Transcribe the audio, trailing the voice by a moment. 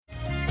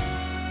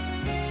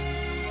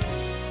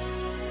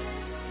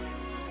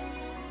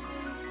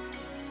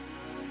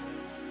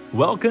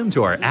Welcome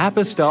to our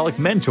Apostolic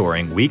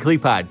Mentoring Weekly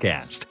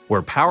Podcast,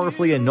 where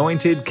powerfully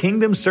anointed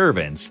kingdom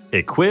servants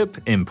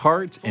equip,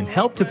 impart, and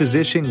help to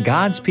position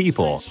God's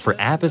people for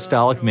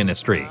apostolic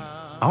ministry.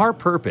 Our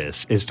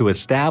purpose is to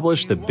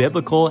establish the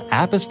biblical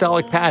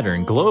apostolic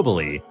pattern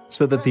globally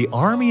so that the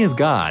army of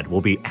God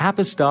will be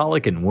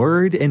apostolic in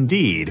word and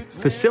deed,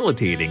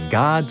 facilitating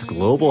God's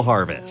global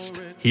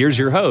harvest. Here's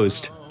your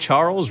host,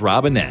 Charles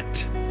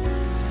Robinette.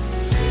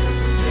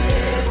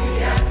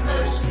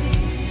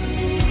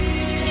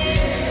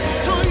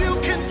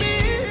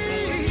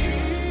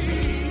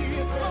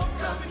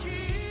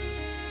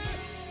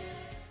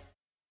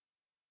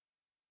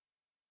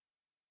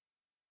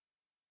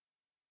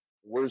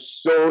 We're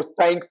so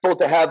thankful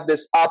to have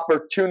this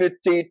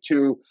opportunity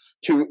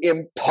to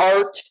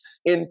impart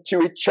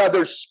into each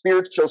other's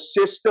spiritual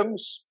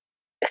systems.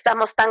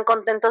 Estamos tan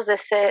contentos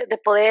de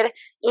poder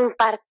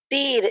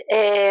impartir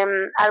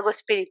algo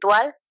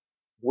espiritual.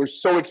 We're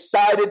so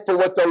excited for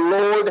what the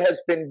Lord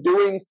has been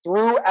doing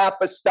through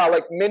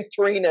apostolic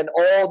mentoring and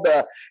all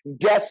the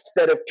guests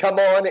that have come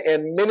on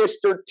and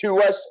ministered to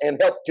us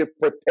and helped to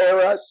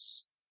prepare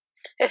us.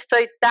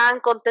 Estoy tan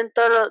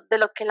contento de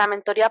lo que la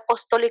mentoría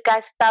apostólica ha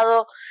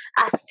estado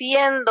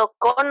haciendo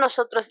con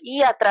nosotros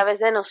y a través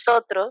de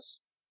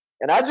nosotros.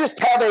 And I just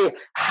have a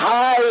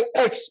high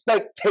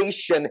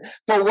expectation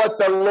for what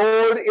the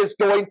Lord is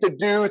going to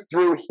do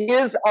through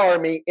His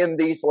army in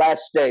these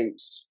last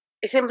days.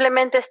 Y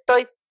simplemente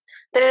estoy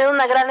teniendo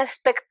una gran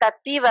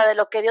expectativa de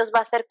lo que Dios va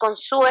a hacer con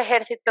su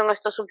ejército en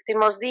estos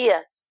últimos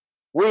días.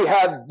 We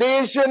have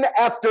vision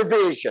after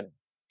vision.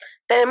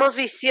 Tenemos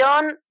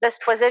visión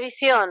después de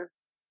visión.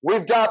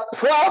 We've got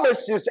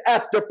promises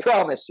after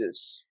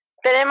promises.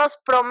 Tenemos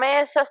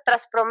promesas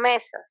tras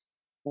promesas.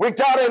 We've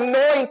got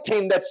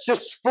anointing that's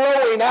just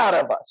flowing out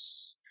of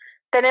us.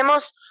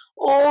 Tenemos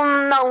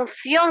una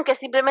unción que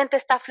simplemente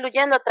está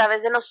fluyendo a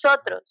través de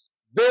nosotros.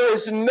 There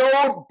is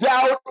no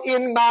doubt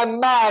in my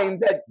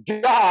mind that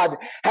God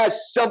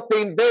has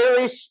something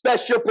very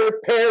special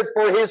prepared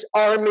for His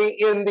army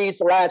in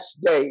these last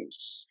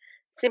days.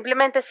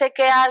 Simplemente sé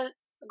que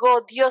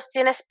Dios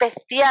tiene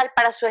especial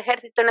para su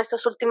ejército en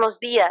estos últimos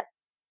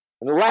días.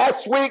 And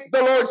last week,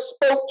 the Lord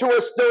spoke to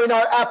us during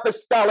our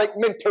apostolic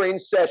mentoring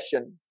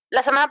session.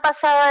 La semana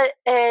pasada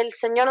el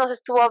Señor nos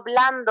estuvo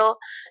hablando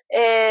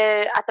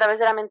a través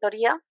de la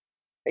mentoría.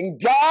 And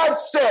God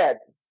said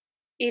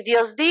Y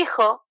Dios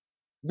dijo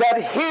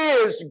that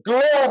His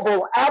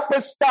global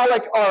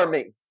apostolic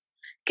army,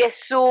 que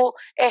su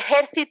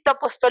ejército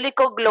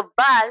apostólico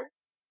global,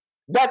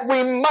 that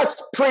we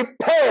must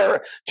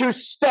prepare to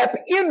step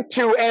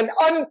into an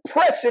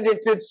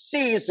unprecedented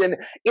season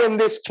in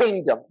this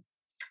kingdom.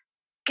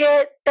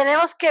 que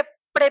tenemos que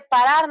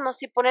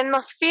prepararnos y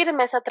ponernos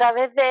firmes a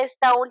través de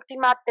esta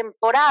última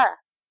temporada.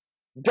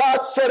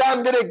 God said,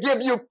 I'm going to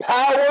give you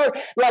power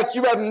like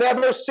you have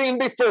never seen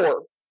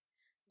before.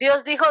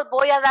 Dios dijo,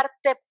 voy a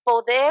darte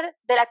poder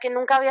de la que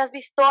nunca habías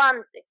visto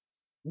antes.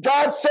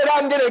 God said,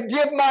 I'm going to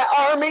give my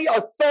army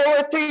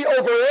authority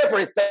over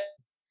everything.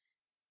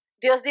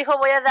 Dios dijo,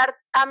 voy a dar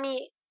a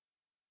mi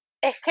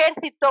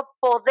ejército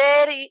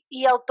poder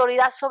y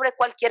autoridad sobre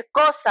cualquier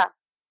cosa.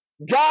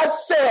 God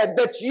said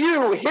that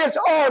you, His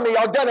army,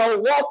 are going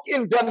to walk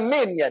in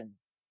dominion.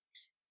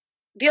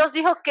 Dios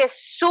dijo que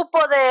su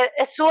poder,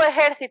 su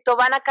ejército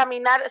van a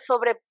caminar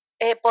sobre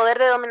poder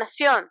de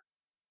dominación.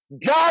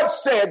 God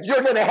said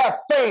you're going to have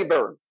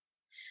favor.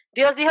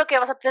 Dios dijo que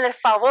vas a tener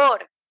favor.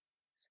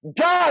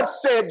 God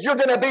said you're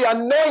going to be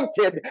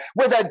anointed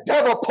with a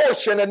double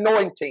portion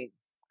anointing.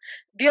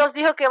 Dios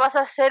dijo que vas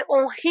a ser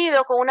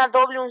ungido con una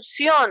doble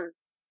unción.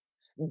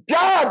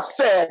 God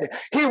said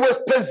He was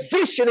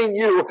positioning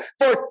you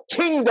for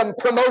kingdom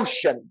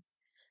promotion.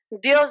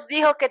 Dios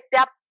dijo que te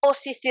ha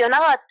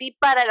posicionado a ti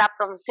para la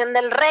promoción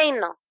del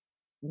reino.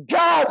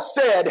 God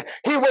said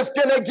He was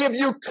going to give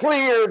you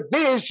clear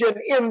vision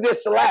in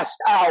this last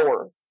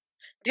hour.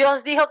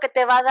 Dios dijo que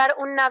te va a dar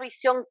una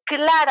visión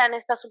clara en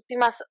estas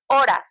últimas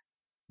horas.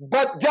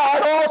 But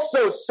God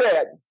also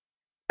said,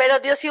 Pero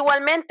Dios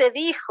igualmente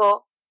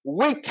dijo,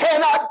 we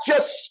cannot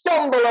just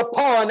stumble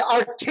upon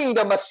our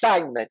kingdom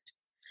assignment.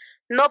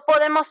 no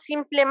podemos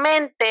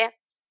simplemente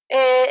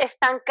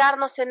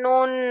estancarnos en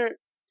un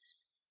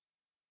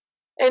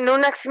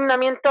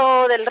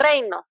asignamiento del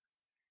reino.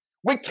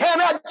 We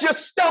cannot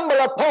just stumble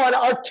upon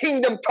our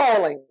kingdom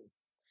calling.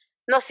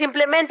 No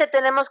simplemente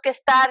tenemos que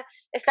estar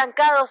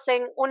estancados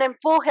en un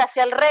empuje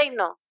hacia el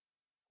reino.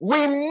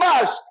 We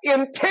must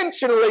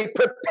intentionally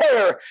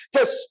prepare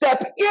to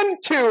step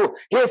into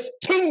His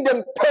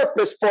kingdom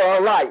purpose for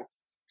our life.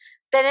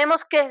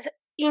 Tenemos que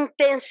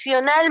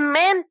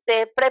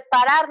intencionalmente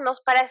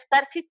prepararnos para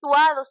estar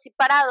situados y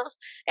parados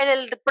en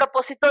el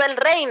propósito del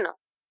reino.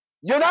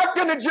 You're not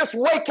going to just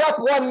wake up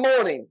one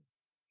morning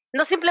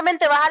No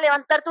simplemente vas a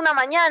levantarte una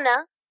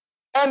mañana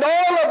and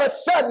all of a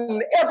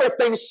sudden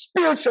everything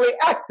spiritually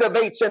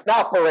activates and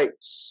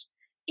operates.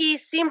 y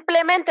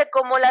simplemente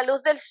como la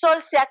luz del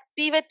sol se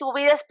active tu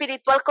vida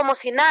espiritual como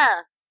si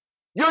nada.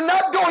 You're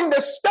not going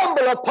to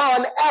stumble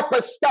upon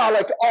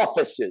apostolic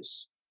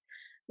offices.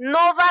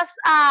 No vas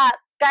a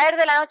caer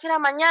de la noche a la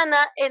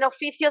mañana en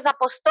oficios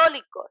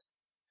apostólicos.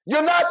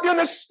 You're not going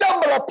to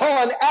stumble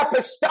upon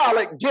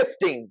apostolic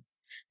gifting.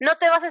 No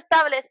te vas a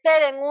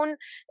establecer en un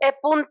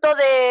punto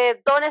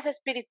de dones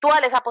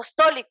espirituales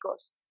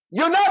apostólicos.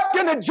 You're not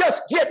going to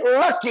just get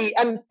lucky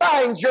and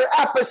find your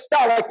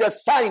apostolic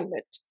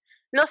assignment.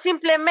 No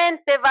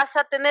simplemente vas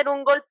a tener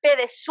un golpe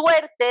de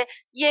suerte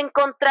y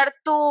encontrar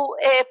tu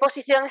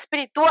posición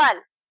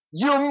espiritual.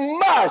 You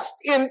must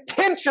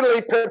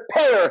intentionally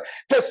prepare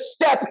to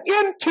step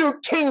into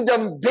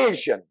kingdom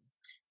vision.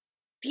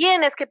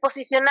 Tienes que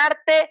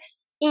posicionarte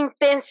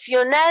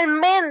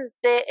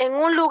intencionalmente en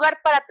un lugar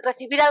para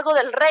recibir algo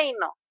del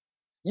reino.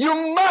 You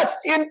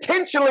must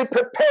intentionally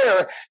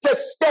prepare to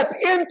step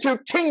into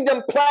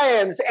kingdom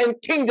plans and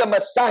kingdom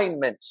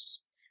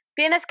assignments.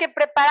 Tienes que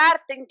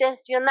prepararte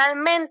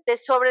intencionalmente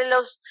sobre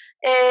los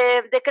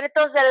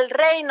decretos del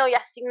reino y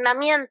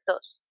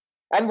asignamientos.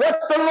 And what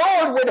the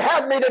Lord would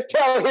have me to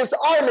tell his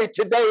army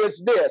today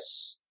is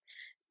this.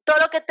 Todo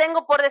lo que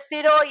tengo por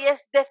decir hoy es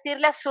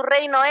decirle a su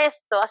reino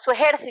esto, a su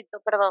ejército,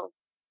 perdón.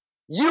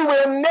 You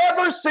will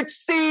never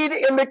succeed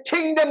in the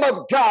kingdom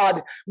of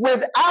God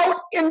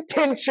without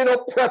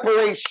intentional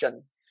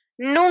preparation.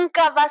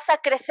 Nunca vas a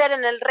crecer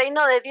en el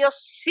reino de Dios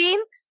sin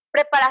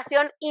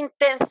preparación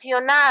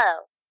intencionada.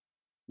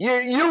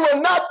 You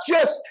will not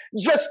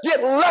just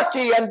get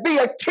lucky and be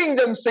a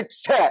kingdom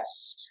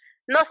success.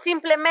 No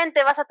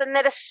simplemente vas a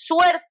tener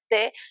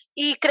suerte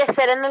y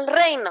crecer en el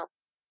reino.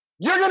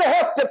 You're going to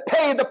have to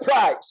pay the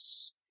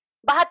price.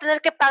 Vas a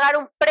tener que pagar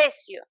un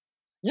precio.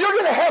 You're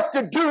going to have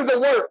to do the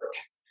work.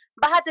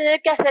 Vas a tener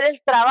que hacer el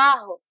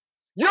trabajo.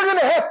 You're going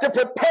to have to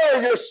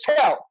prepare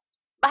yourself.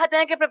 Vas a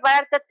tener que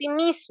prepararte a ti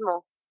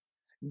mismo.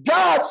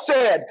 God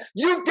said,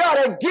 you've got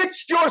to get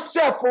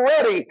yourself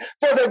ready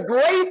for the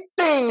great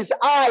things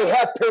I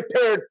have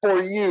prepared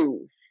for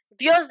you.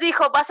 Dios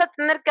dijo, vas a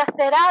tener que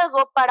hacer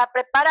algo para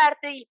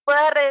prepararte y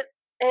puedas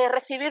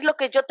recibir lo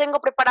que yo tengo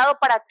preparado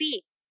para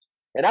ti.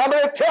 And I'm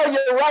going to tell you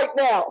right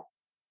now,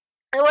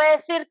 Voy a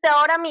decirte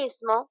ahora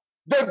mismo,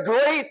 the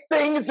great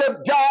things of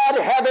God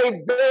have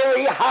a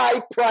very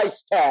high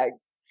price tag.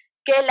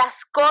 que las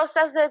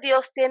cosas de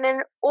Dios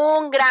tienen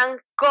un gran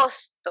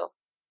costo.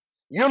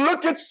 You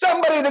look at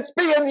somebody that's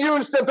being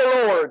used of the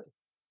Lord,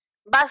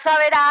 Vas a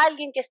ver a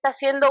alguien que está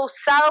siendo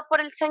usado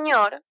por el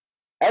Señor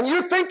and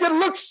you think it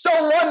looks so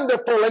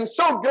wonderful and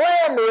so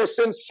glamorous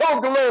and so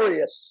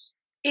glorious.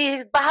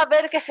 y vas a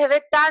ver que se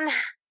ve tan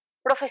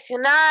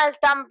profesional,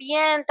 tan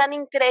bien, tan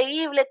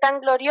increíble, tan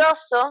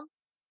glorioso.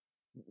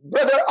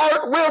 Brother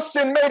Art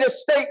Wilson made a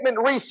statement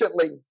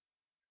recently.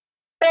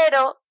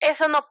 Pero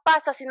eso no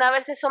pasa sin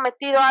haberse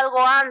sometido a algo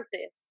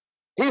antes.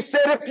 He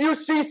said, if you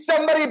see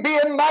somebody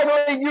being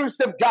mightily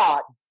used of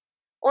God,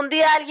 Un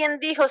día alguien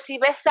dijo, si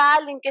ves a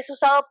alguien que es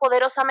usado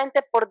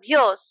poderosamente por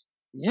Dios,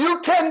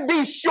 you can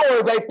be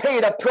sure they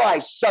paid a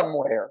price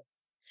somewhere.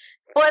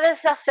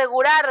 puedes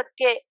asegurar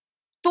que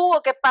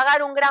tuvo que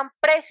pagar un gran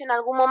precio en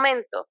algún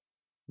momento.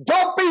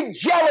 Don't be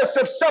jealous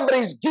of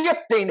somebody's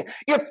gifting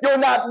if you're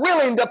not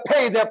willing to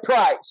pay their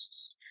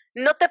price.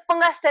 No te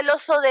pongas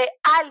celoso de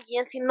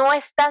alguien si no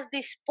estás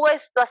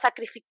dispuesto a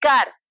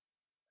sacrificar.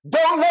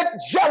 Don't let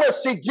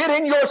jealousy get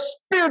in your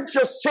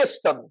spiritual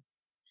system.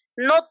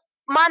 No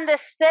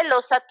mandes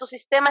celos a tu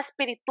sistema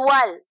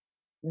espiritual.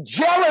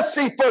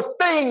 Jealousy for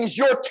things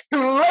you're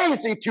too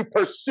lazy to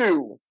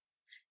pursue.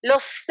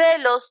 Los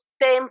celos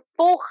te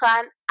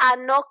empujan a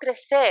no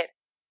crecer.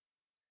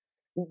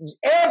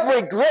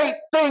 Every great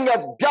thing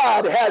of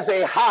God has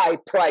a high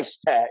price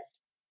tag.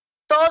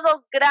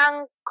 Todo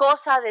gran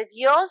cosa de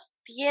Dios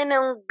tiene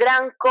un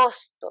gran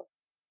costo.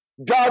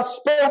 God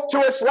spoke to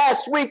us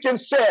last week and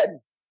said,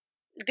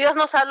 Dios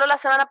nos habló la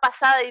semana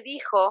pasada y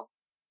dijo,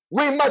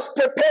 we must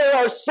prepare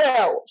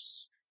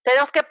ourselves.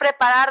 tenemos que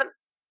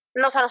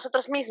prepararnos a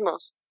nosotros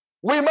mismos.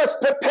 We must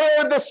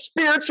prepare the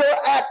spiritual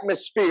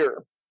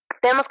atmosphere.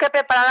 Tenemos que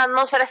preparar la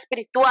atmósfera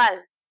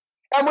espiritual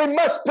And we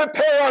must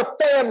prepare our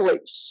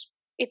families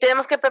y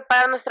tenemos que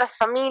preparar nuestras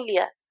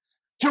familias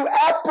to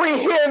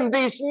apprehend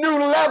these new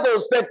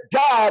levels that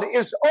God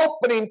is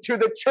opening to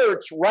the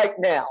church right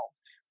now.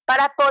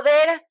 para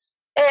poder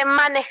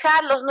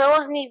manejar los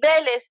nuevos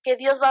niveles que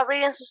Dios va a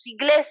abrir en sus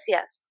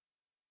iglesias.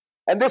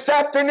 And this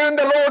afternoon,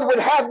 the Lord would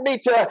have me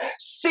to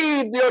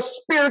seed your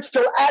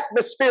spiritual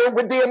atmosphere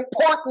with the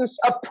importance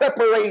of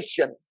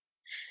preparation.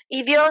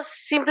 Y Dios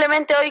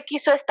simplemente hoy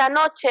quiso esta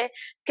noche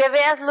que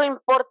veas lo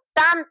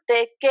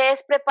importante que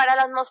es preparar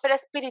la atmósfera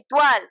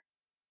espiritual.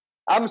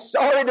 I'm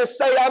sorry to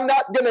say I'm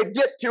not going to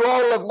get to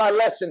all of my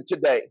lesson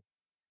today.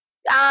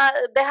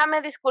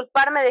 Déjame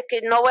disculparme de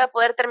que no voy a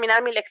poder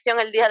terminar mi lección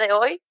el día de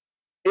hoy.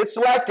 It's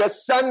like a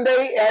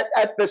Sunday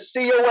at the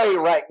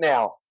COA right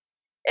now.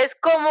 Es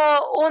como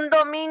un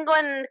domingo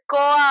en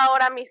COA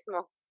ahora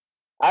mismo.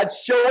 I'd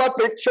show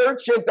up at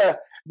church at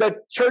the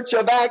Church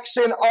of Acts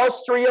in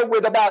Austria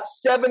with about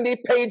 70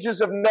 pages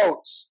of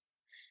notes.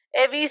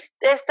 He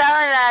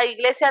estado en la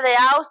iglesia de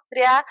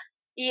Austria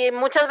y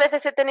muchas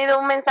veces he tenido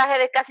un mensaje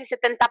de casi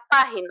 70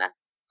 páginas.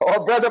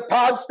 Oh, Brother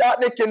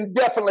Podstotnik can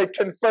definitely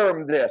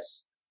confirm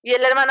this. Y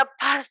el hermano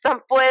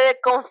Paston puede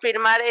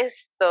confirmar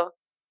esto.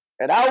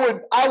 And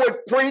I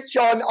would preach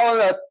on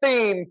a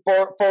theme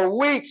for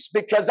weeks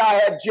because I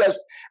had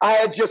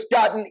just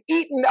gotten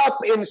eaten up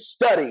in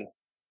study.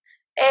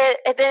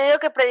 He tenido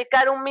que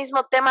predicar un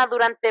mismo tema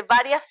durante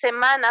varias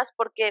semanas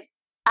porque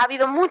ha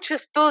habido mucho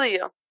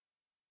estudio.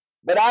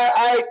 But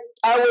I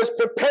was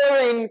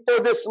preparing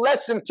for this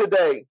lesson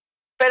today.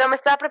 Pero me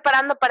estaba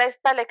preparando para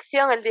esta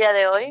lección el día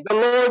de hoy. The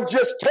Lord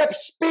just kept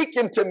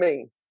speaking to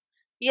me.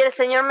 Y el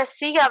Señor me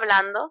sigue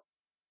hablando.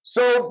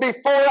 So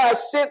before I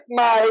sent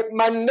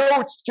my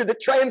notes to the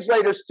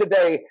translators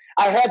today,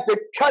 I had to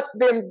cut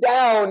them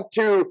down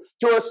to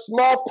a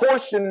small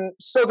portion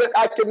so that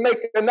I could make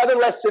another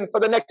lesson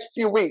for the next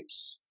few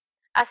weeks.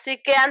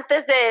 Así que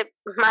antes de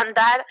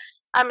mandar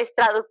a mis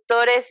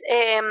traductores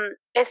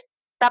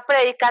esta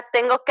prédica,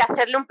 tengo que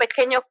hacerle un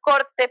pequeño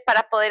corte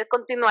para poder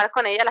continuar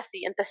con ella la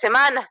siguiente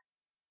semana.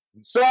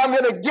 So I'm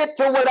going to get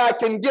to what I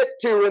can get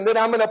to, and then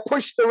I'm going to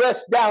push the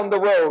rest down the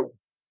road.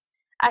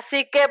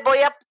 Así que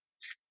voy a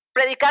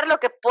predicar lo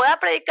que pueda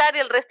predicar y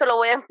el resto lo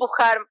voy a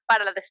empujar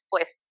para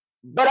después.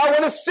 But I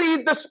want to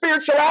see the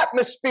spiritual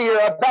atmosphere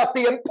about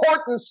the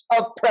importance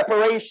of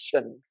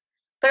preparation.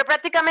 Pero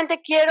prácticamente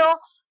quiero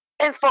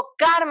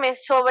enfocarme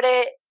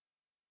sobre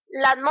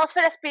la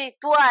atmósfera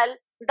espiritual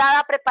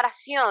dada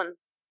preparación.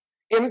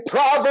 In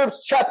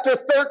Proverbs chapter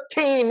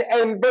 13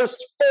 and verse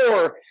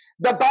 4,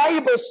 the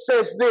Bible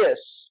says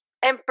this.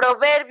 En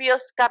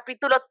Proverbios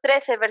capítulo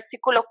 13,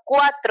 versículo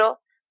 4,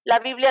 la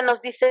Biblia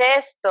nos dice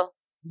esto.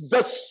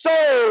 The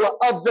soul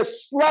of the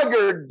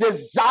sluggard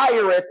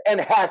desireth and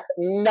hath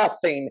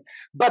nothing,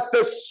 but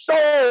the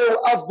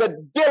soul of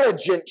the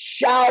diligent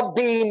shall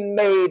be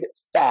made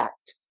fat.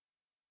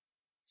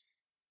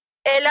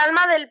 El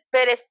alma del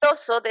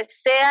perezoso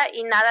desea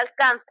y nada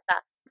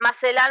alcanza, mas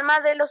el alma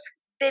de los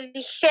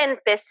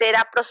diligentes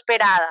será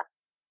prosperada.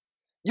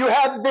 You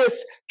have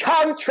this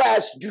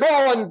contrast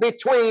drawn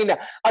between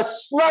a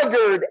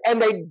sluggard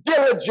and a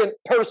diligent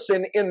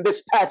person in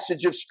this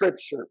passage of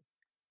Scripture.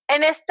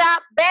 En este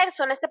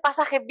verso, en este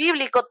pasaje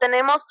bíblico,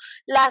 tenemos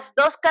las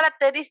dos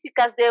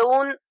características de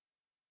un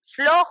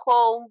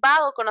flojo, un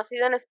vago,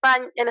 conocido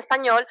en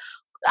español,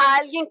 a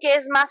alguien que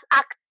es más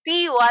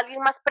activo, a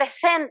alguien más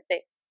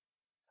presente.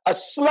 A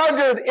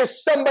sluggard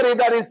is somebody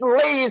that is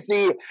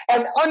lazy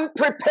and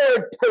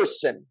unprepared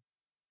person.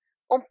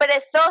 Un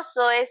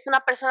perezoso es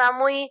una persona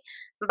muy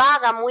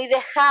vaga, muy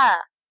dejada.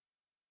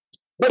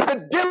 But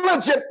the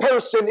diligent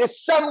person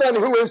is someone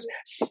who is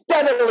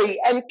steadily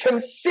and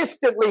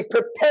consistently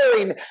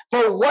preparing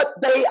for what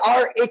they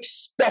are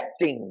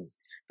expecting.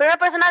 Pero una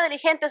persona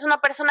diligente es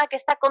una persona que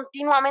está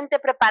continuamente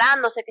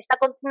preparándose, que está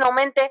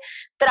continuamente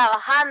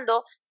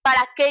trabajando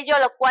para aquello a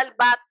lo cual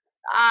va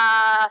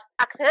a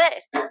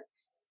acceder.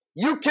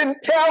 You can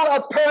tell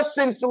a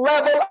person's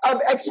level of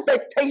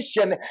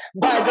expectation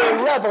by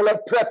their level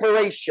of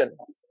preparation.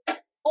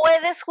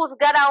 Puedes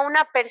juzgar a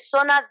una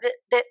persona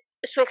de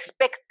su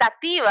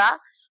expectativa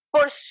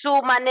por su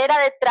manera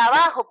de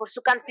trabajo, por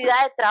su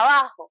cantidad de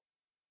trabajo.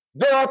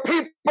 There are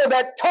people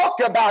that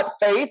talk about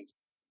faith,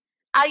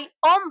 Hay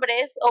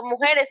hombres o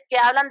mujeres que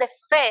hablan de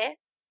fe,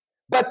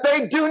 but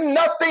they do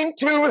nothing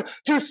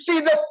to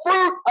see the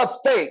fruit of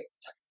faith.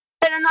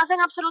 pero no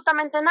hacen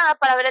absolutamente nada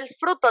para ver el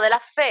fruto de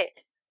la fe.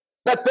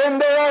 But then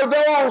there are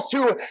those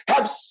who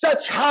have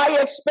such high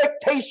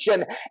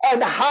expectation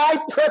and high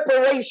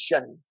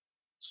preparation.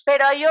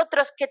 Pero hay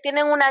otros que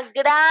tienen una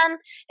gran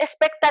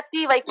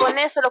expectativa y con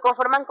eso lo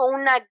conforman con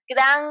una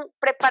gran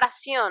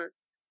preparación.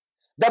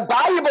 The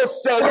Bible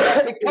says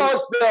that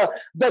because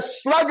the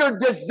sluggard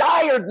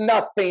desired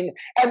nothing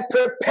and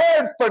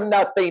prepared for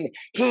nothing,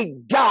 he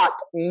got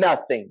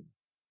nothing.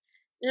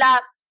 La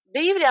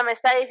Biblia me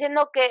está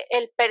diciendo que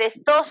el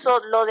perezoso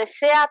lo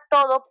desea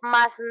todo,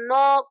 mas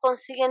no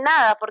consigue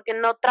nada porque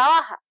no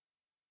trabaja.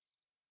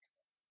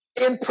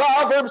 In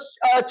Proverbs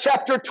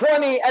chapter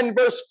 20 and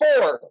verse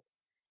 4,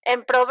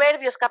 En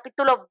Proverbios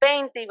capítulo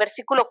 20 y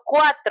versículo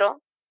 4,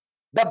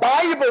 the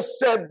Bible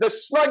said, the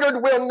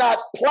sluggard will not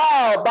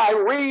plow by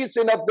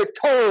reason of the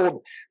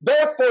cold,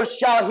 therefore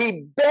shall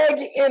he beg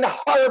in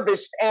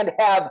harvest and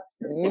have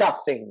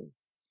nothing.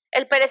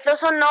 el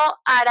perezoso no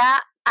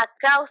hará a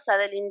causa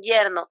del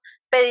invierno,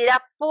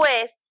 pedirá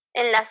pues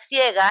en la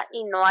siega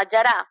y no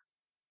hallará.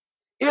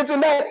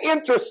 Isn't that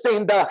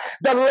interesting?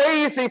 The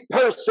lazy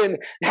person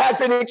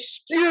has an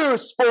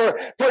excuse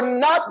for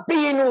not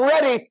being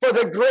ready for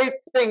the great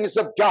things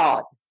of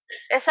God.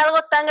 Es algo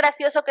tan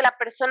gracioso que la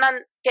persona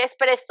que es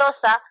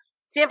perezosa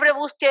siempre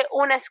busque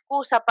una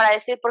excusa para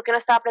decir por qué no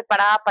estaba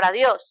preparada para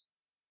Dios.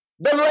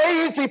 The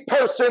lazy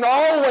person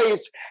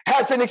always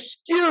has an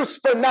excuse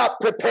for not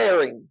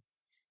preparing.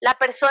 La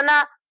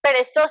persona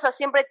perezosa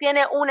siempre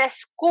tiene una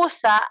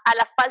excusa a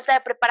la falta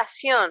de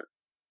preparación.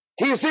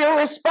 He's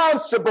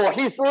irresponsible,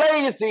 he's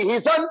lazy,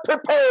 he's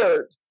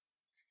unprepared.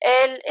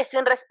 Él es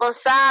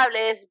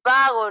irresponsable, es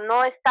vago,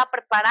 no está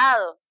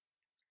preparado.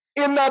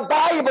 In the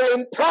Bible,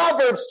 in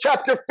Proverbs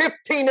chapter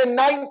 15 and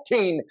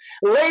 19,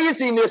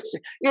 laziness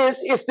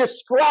is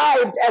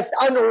described as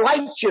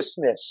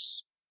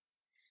unrighteousness.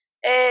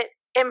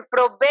 en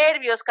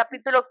Proverbios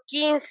capítulo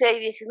 15 y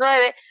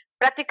 19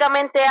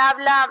 prácticamente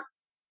habla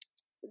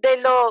de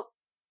lo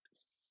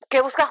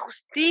que busca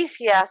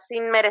justicia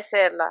sin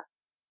merecerla.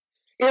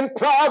 In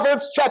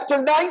Proverbs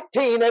chapter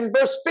 19 and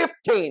verse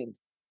 15,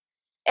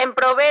 En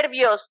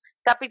Proverbios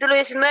capítulo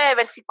 19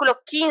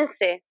 versículo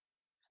 15,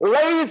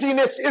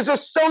 laziness is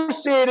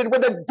associated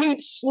with a deep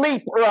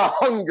sleep or a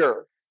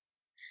hunger.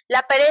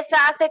 la pereza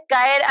hace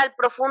caer al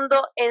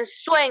profundo en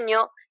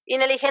sueño y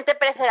negligente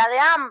perecerá de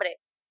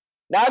hambre.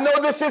 Now, I know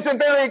this isn't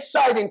very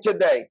exciting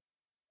today.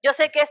 Yo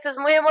sé que esto es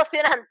muy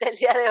emocionante el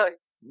día de hoy.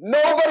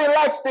 Nobody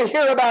likes to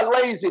hear about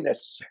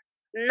laziness.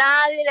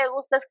 Nadie le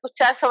gusta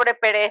escuchar sobre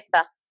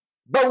pereza.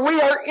 But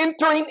we are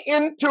entering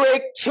into a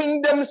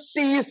kingdom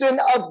season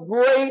of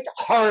great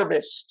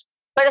harvest.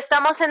 Pero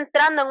estamos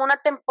entrando en una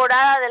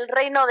temporada del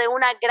reino de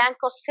una gran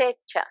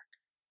cosecha.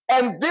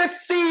 And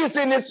this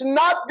season is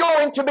not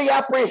going to be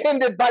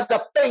apprehended by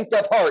the faint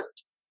of heart.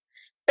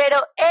 Pero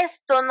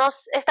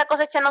esta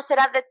cosecha no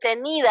será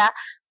detenida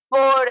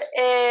por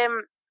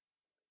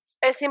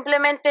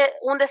simplemente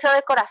un deseo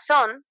de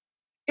corazón.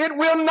 It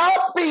will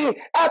not be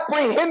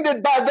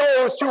apprehended by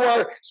those who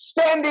are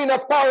standing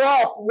afar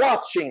off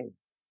watching.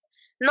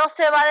 No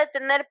se va a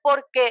detener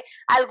porque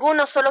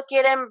algunos solo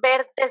quieren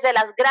ver desde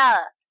las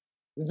gradas.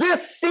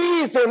 This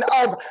season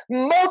of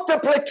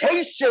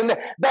multiplication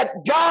that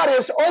God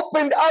has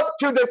opened up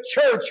to the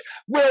church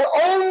will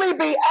only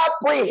be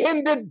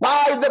apprehended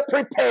by the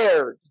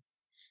prepared.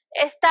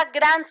 Esta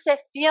gran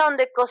sesión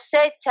de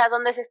cosecha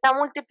donde se está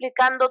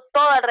multiplicando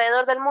todo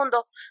alrededor del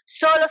mundo,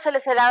 solo se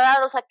les será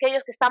dado a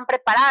aquellos que están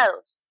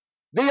preparados.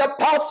 The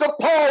Apostle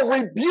Paul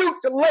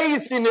rebuked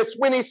laziness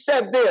when he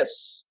said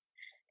this.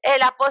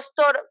 El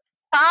apóstol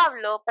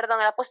Pablo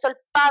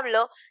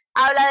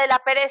habla de la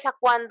pereza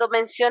cuando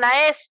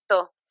menciona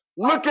esto.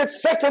 Look at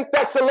 2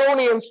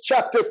 Thessalonians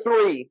chapter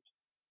 3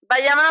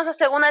 Vayámonos a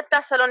 2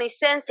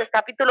 Tesalonicenses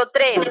capítulo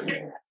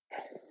 3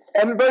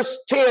 and verse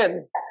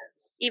 10.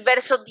 y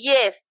verso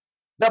 10.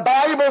 The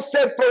Bible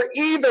said, "For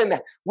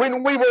even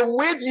when we were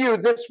with you,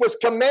 this was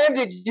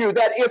commanded you,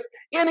 that if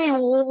any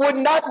would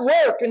not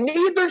work,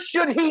 neither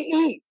should he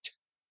eat."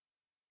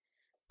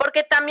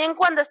 Porque también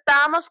cuando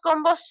estábamos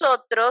con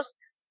vosotros,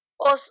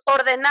 os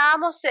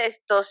ordenábamos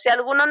esto: si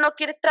alguno no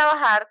quiere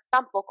trabajar,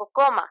 tampoco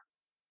coma.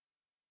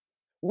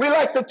 We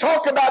like to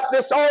talk about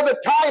this all the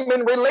time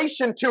in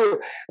relation to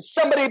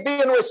somebody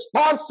being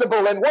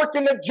responsible and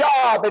working a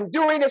job and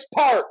doing his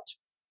part.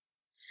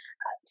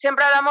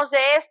 Siempre hablamos de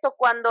esto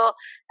cuando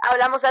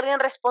hablamos de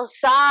alguien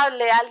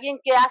responsable, alguien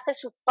que hace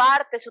su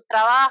parte, su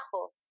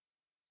trabajo.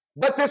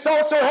 But this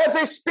also has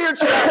a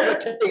spiritual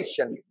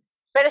application.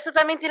 Pero esto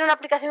también tiene una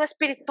aplicación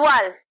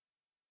espiritual.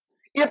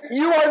 If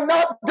you are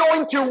not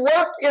going to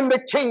work in the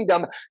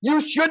kingdom,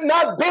 you should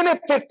not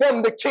benefit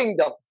from the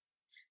kingdom.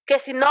 Que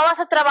si no vas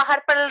a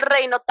trabajar para el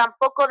reino,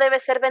 tampoco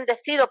debes ser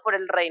bendecido por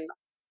el reino.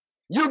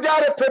 You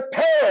got to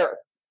prepare.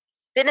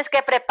 Tienes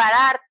que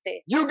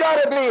prepararte. You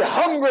got to be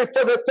hungry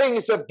for the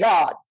things of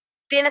God.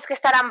 Tienes que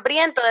estar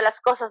hambriento de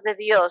las cosas de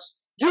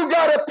Dios. You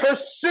got to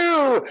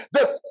pursue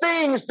the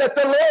things that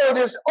the Lord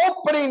is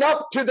opening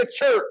up to the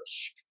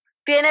church.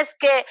 Tienes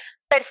que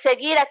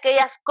perseguir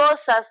aquellas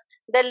cosas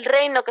del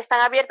reino que están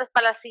abiertas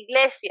para las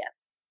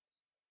iglesias.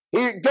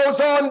 He goes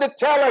on to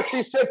tell us,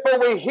 he said, "For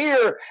we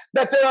hear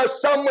that there are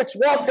some which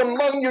walk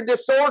among you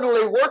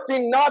disorderly,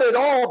 working not at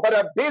all, but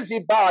are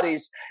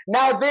busybodies.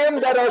 Now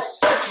them that are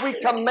such we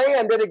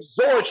command and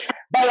exhort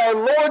by our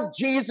Lord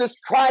Jesus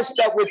Christ,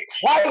 that with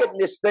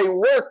quietness they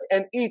work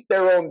and eat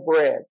their own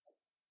bread."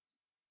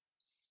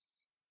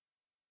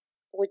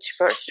 Which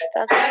verse?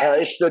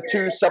 It's the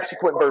two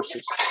subsequent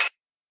verses.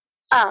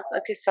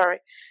 Okay, sorry.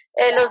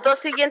 Los dos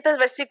siguientes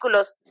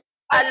versículos.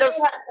 A los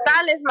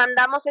tales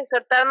mandamos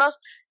exhortarnos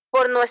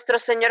por nuestro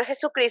Señor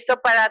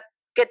Jesucristo para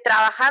que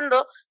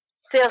trabajando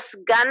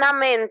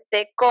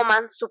seosganamente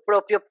coman su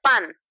propio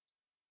pan.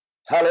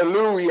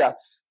 Hallelujah.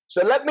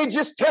 So let me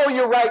just tell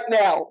you right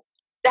now,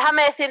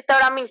 Déjame decirte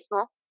ahora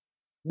mismo,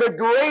 the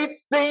great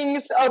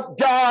things of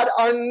God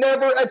are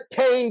never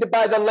attained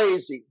by the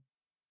lazy.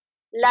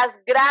 las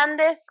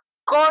grandes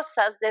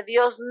cosas de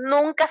Dios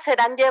nunca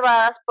serán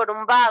llevadas por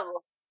un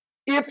vago.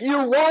 If you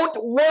won't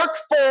work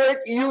for it,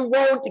 you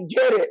won't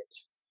get it.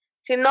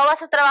 Si no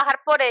vas a trabajar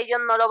por ello,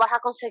 no lo vas a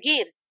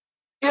conseguir.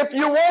 If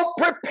you won't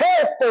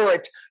prepare for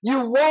it, you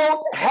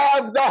won't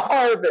have the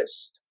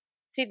harvest.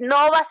 Si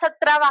no vas a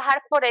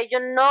trabajar por ello,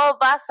 no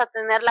vas a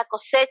tener la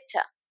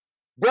cosecha.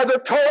 Brother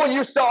Cole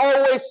used to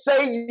always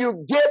say,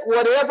 "You get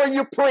whatever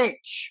you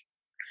preach."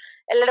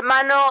 El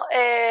hermano,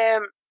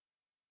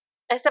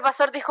 este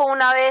pastor dijo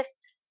una vez,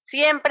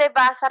 siempre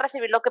vas a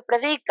recibir lo que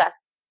predicas.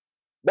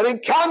 But in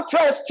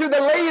contrast to the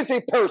lazy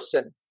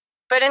person,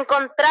 Pero en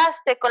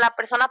contraste con la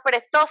persona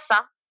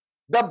perezosa,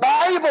 the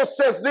Bible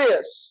says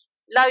this: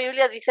 la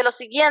Biblia dice lo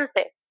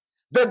siguiente: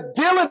 the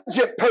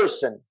diligent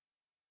person,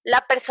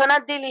 la persona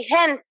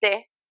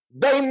diligente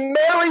they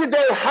marry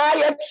their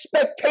high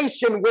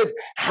expectation with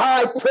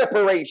high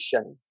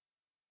preparation.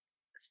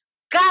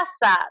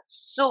 casa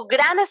su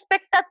gran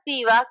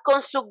expectativa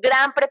con su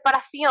gran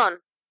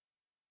preparación.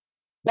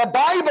 The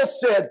Bible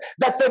said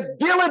that the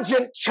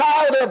diligent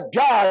child of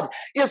God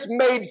is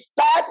made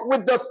fat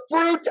with the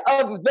fruit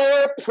of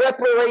their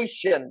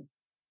preparation.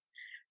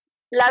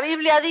 La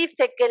Biblia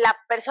dice que la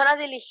persona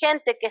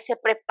diligente que se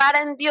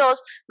prepara en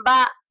Dios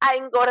va a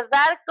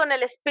engordar con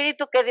el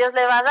espíritu que Dios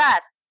le va a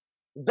dar.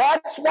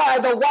 That's why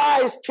the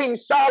wise King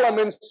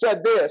Solomon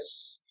said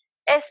this.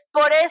 Es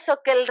por eso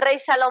que el rey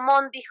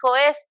Salomón dijo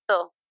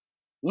esto.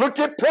 Look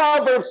at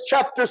Proverbs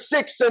chapter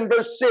 6 and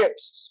verse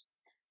 6.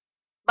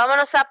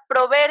 Vámonos a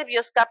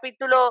Proverbios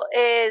capítulo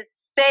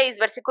 6,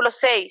 versículo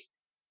 6.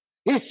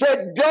 He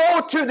said,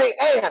 go to the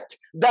ant,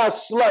 thou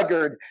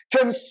sluggard,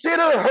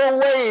 consider her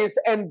ways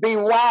and be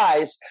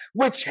wise,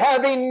 which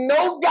having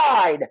no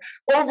guide,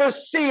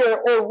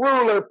 overseer, or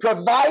ruler,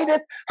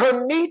 provideth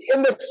her meat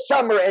in the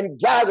summer and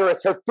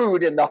gathereth her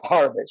food in the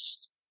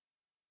harvest.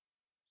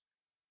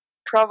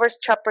 Proverbs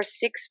chapter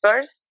 6,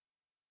 verse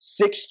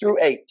 6 through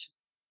 8.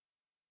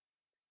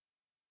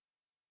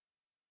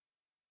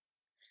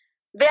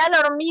 Ve a la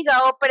hormiga,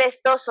 oh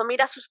perezoso,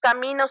 mira sus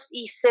caminos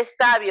y sé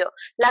sabio,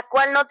 la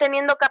cual no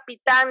teniendo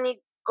capitán,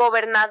 ni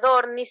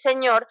gobernador, ni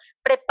señor,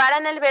 prepara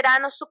en el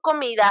verano su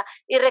comida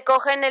y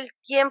recoge en el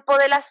tiempo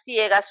de la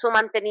siega su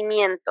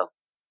mantenimiento.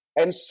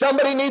 And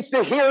somebody needs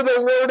to hear the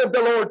word of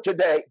the Lord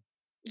today.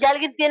 Y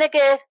alguien tiene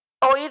que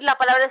oír la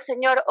palabra del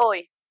Señor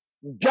hoy.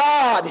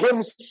 God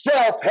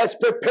himself has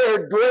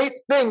prepared great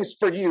things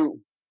for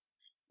you.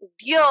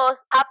 Dios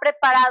ha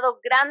preparado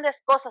grandes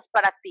cosas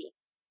para ti.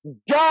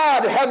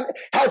 God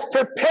has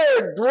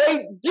prepared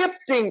great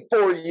gifting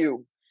for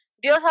you.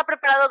 Dios ha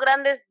preparado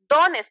grandes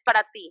dones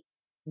para ti.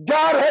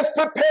 God has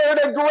prepared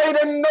a great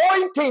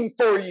anointing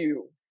for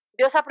you.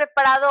 Dios ha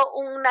preparado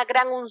una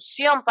gran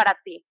unción para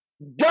ti.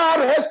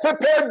 God has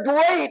prepared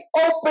great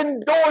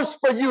open doors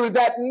for you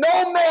that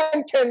no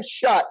man can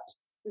shut.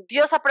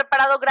 Dios ha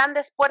preparado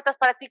grandes puertas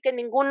para ti que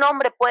ningún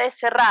hombre puede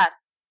cerrar.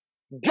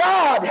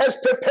 God has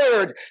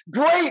prepared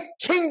great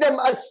kingdom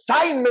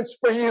assignments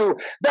for you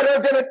that are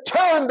going to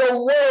turn the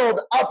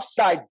world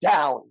upside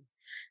down.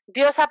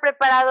 Dios ha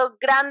preparado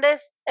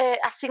grandes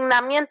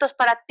asignamientos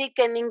para ti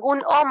que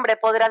ningún hombre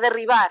podrá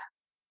derribar.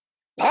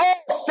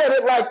 Paul said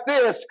it like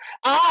this,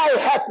 eye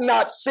hath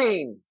not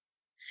seen.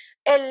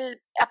 El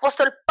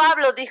apóstol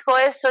Pablo dijo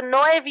eso,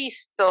 no he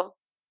visto,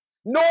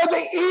 nor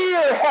the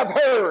ear have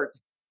heard.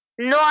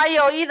 No hay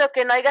oído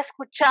que no haya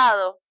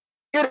escuchado.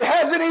 It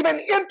hasn't even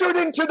entered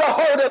into the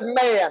heart of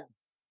man.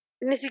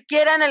 Ni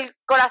siquiera en el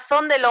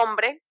corazón del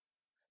hombre.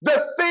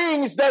 The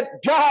things that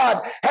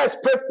God has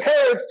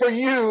prepared for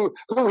you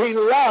who he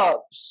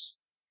loves.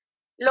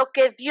 Lo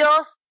que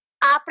Dios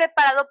ha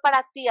preparado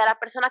para ti, a la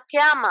persona que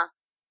ama.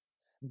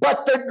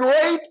 But the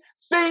great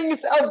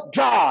things of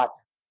God.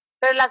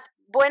 Pero las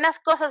buenas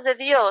cosas de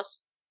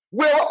Dios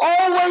will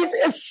always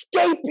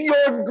escape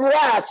your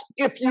grasp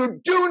if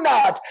you do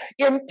not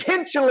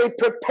intentionally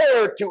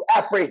prepare to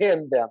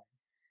apprehend them.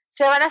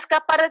 Se van a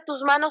escapar de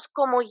tus manos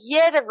como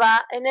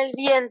hierba en el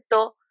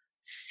viento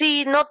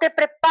si no te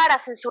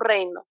preparas en su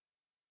reino.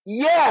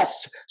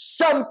 Yes,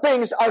 some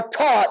things are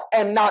taught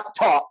and not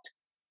taught.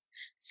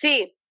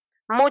 Sí,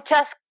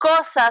 muchas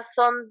cosas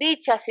son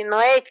dichas y no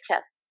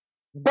hechas.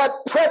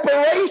 But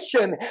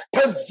preparation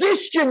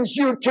positions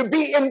you to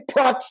be in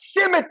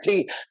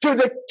proximity to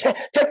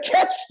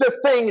catch the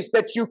things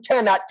that you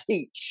cannot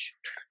teach.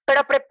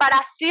 Pero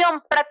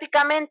preparación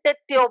prácticamente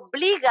te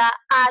obliga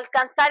a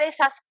alcanzar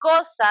esas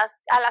cosas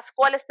a las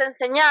cuales te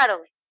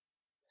enseñaron.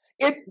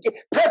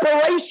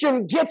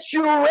 Preparation gets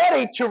you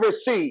ready to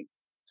receive.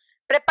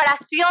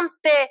 Preparación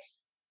te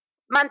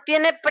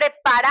mantiene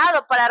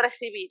preparado para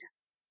recibir.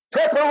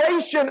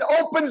 Preparation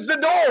opens the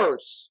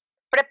doors.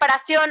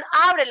 Preparación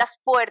abre las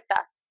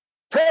puertas.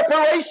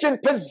 Preparation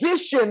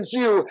positions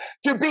you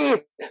to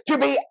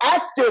be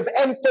active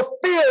and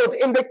fulfilled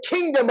in the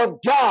kingdom of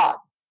God.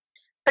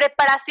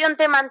 Preparación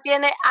te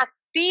mantiene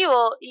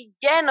activo y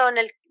lleno en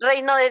el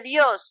reino de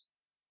Dios.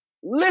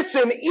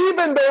 Listen,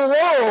 even the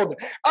world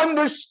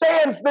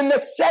understands the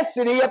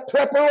necessity of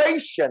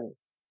preparation.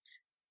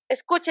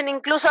 Escuchen,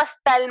 incluso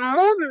hasta el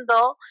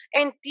mundo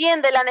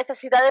entiende la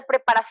necesidad de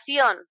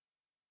preparación.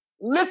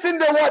 Listen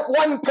to what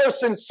one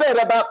person said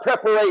about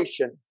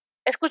preparation.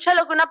 Escucha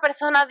lo que una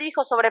persona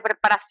dijo sobre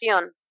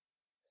preparación.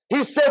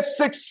 He said,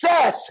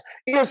 success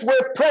is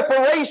where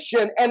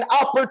preparation and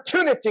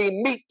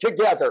opportunity meet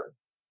together.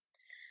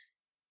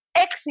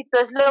 Éxito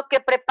es lo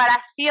que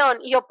preparación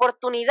y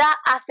oportunidad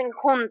hacen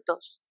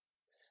juntos.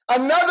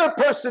 Another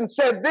person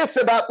said this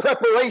about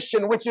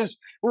preparation, which is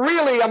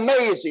really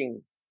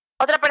amazing.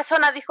 Otra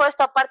persona dijo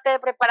esto aparte de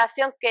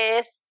preparación que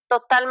es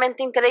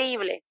totalmente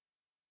increíble.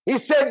 He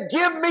said,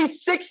 give me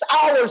 6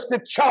 hours to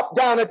chop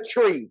down a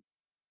tree.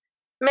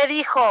 Me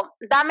dijo,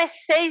 dame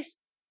 6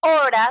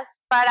 horas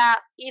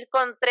para ir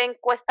con tren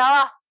cuesta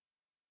abajo.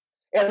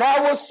 And I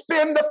will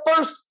spend the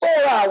first 4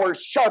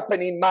 hours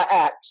sharpening my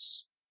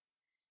axe.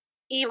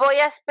 Y voy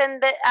a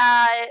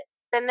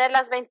tener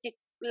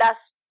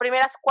las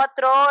primeras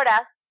 4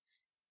 horas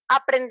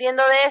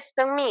aprendiendo de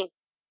esto en mí.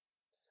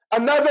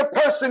 Another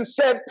person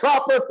said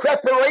proper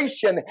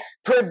preparation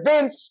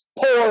prevents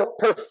poor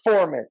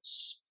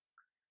performance.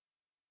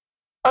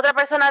 Otra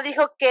persona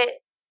dijo que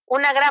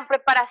una gran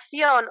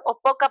preparación o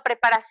poca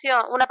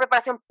preparación, una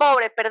preparación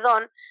pobre,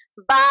 perdón,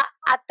 va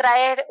a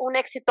traer un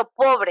éxito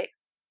pobre.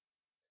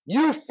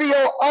 You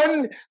feel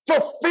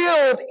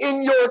unfulfilled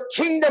in your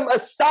kingdom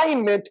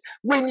assignment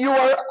when you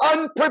are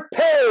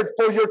unprepared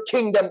for your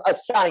kingdom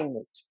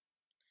assignment.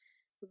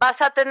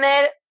 Vas a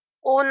tener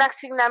un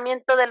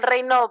asignamiento del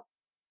reino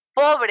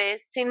pobre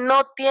si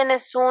no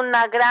tienes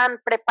una gran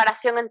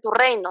preparación en tu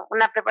reino,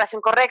 una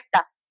preparación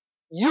correcta.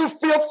 You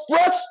feel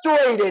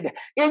frustrated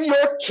in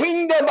your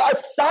kingdom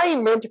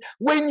assignment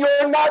when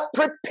you're not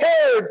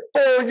prepared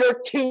for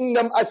your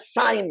kingdom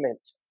assignment.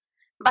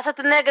 Vas a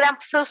tener gran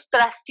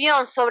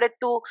frustración sobre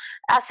tu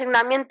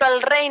asignamiento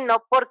al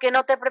reino porque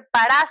no te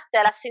preparaste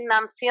a la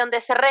asignación de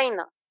ese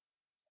reino.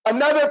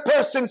 Another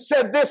person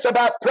said this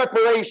about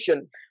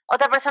preparation.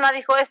 Otra persona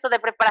dijo esto de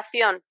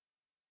preparación.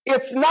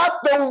 It's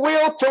not the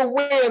will to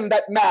win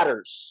that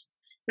matters.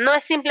 No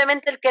es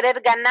simplemente el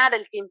querer ganar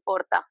el que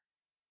importa.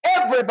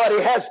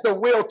 Everybody has the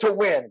will to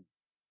win,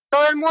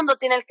 Todo el mundo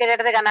tiene el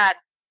querer de ganar,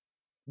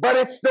 but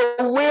it's the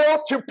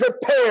will to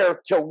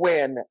prepare to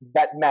win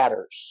that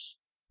matters.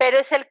 pero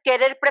es el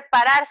querer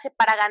prepararse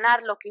para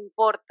ganar lo que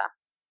importa.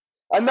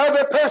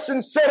 Another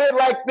person said it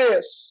like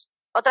this.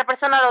 Otra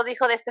persona lo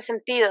dijo de este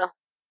sentido.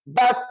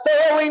 By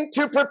failing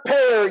to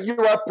prepare,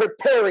 you are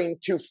preparing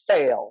to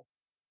fail.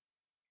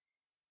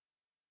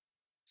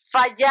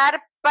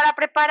 Fallar para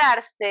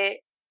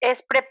prepararse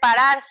es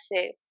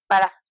prepararse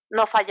para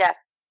no fallar.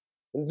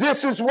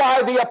 This is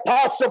why the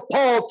Apostle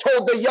Paul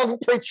told the young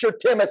preacher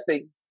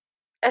Timothy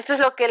Esto es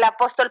lo que el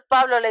apóstol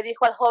Pablo le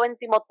dijo al joven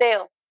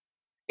Timoteo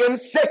in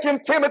 2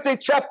 Timothy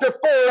chapter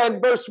 4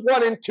 and verse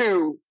 1 and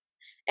 2.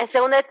 en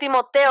 2 de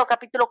Timoteo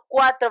capítulo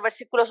 4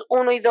 versículos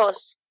 1 y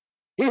 2.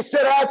 He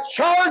said, I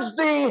charge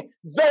thee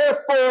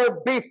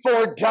therefore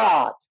before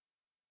God.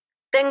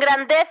 Te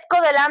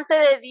engrandezco delante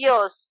de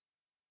Dios.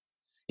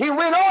 He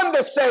went on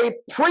to say,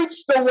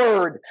 preach the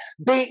word,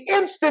 be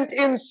instant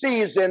in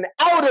season,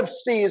 out of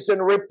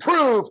season,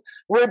 reprove,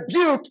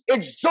 rebuke,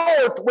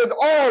 exhort with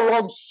all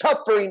long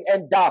suffering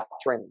and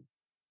doctrine.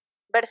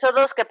 Verso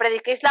 2, que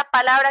prediquéis la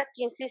palabra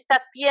que insista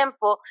a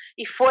tiempo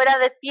y fuera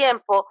de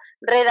tiempo,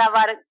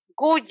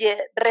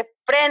 redabargulle,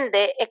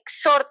 reprende,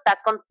 exhorta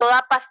con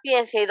toda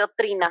paciencia y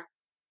doctrina.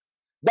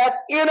 That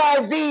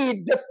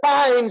NIV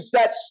defines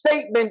that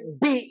statement,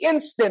 be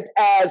instant,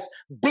 as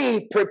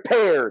be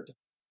prepared.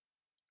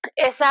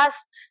 Esas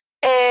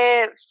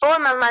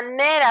formas,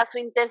 maneras o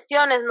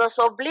intenciones nos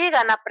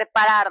obligan a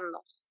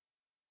prepararnos.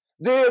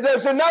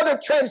 There's another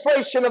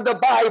translation of the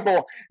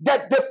Bible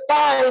that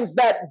defines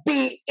that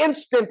be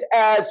instant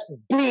as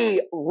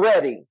be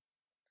ready.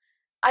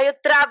 Hay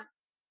otra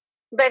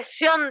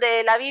versión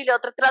de la Biblia,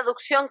 otra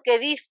traducción que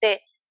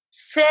dice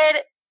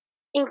ser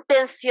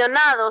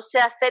intencionado, o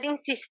sea, ser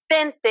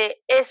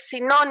insistente es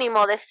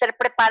sinónimo de ser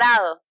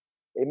preparado.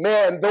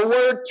 Amen. The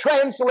word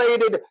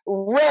translated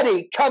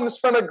ready comes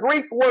from a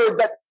Greek word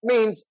that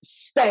means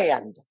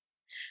stand.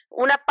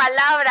 Una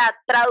palabra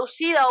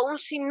traducida o un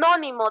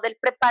sinónimo del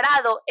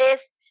preparado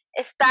es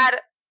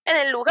estar en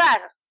el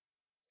lugar.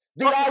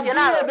 The idea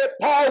that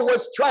Paul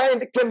was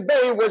trying to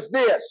convey was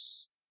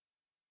this.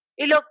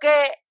 Y lo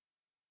que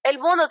el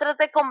mundo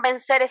trata de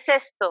convencer es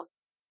esto.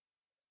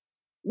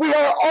 We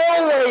are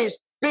always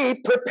be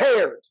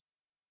prepared.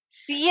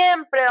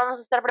 Siempre vamos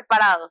a estar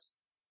preparados.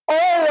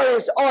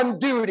 Always on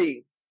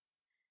duty.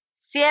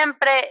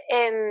 Siempre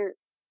en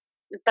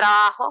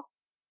trabajo.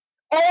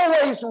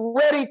 Always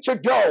ready to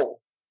go.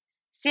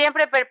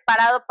 Siempre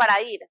preparado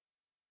para ir.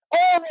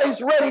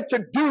 Always ready to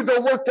do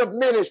the work of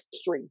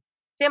ministry.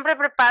 Siempre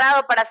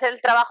preparado para hacer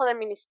el trabajo de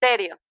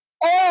ministerio.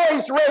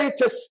 Always ready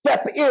to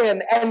step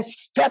in and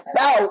step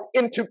out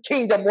into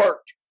kingdom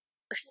work.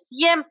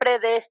 Siempre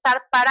de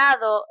estar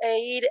parado e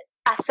ir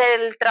a hacer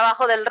el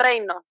trabajo del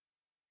reino.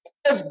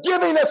 It's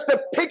giving us the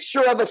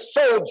picture of a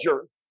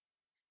soldier.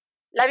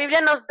 La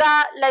Biblia nos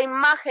da la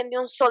imagen de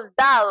un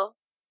soldado,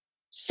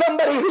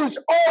 Somebody who's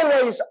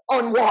always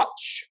on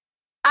watch,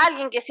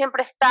 alguien que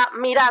siempre está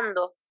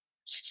mirando,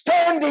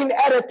 standing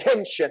at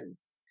attention.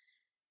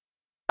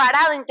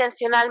 parado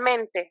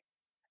intencionalmente,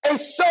 A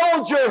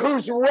soldier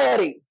who's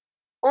ready.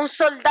 un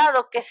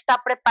soldado que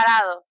está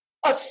preparado,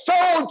 A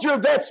soldier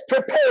that's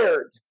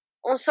prepared.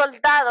 un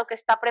soldado que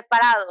está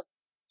preparado,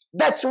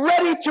 That's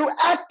ready to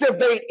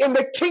activate in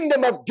the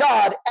kingdom of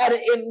God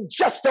in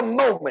just a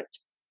moment.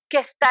 que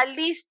está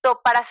listo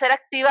para ser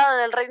activado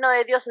en el reino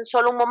de Dios en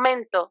solo un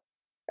momento.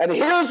 And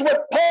here's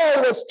what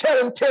Paul was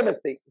telling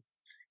Timothy.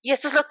 Y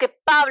esto es lo que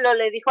Pablo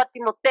le dijo a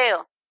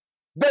Timoteo.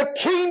 The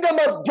kingdom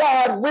of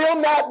God will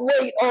not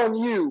wait on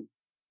you.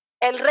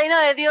 El reino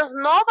de Dios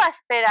no va a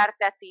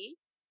esperarte a ti.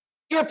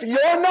 If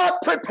you're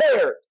not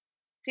prepared,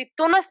 Si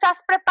tú no estás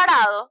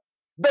preparado,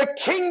 the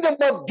kingdom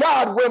of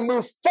God will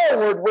move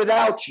forward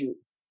without you.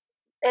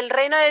 el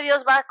reino de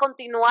Dios va a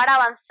continuar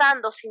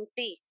avanzando sin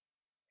ti.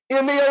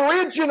 In the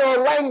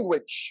original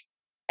language,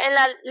 En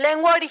la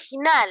lengua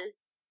original,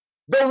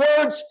 the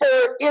words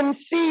for in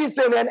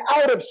season and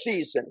out of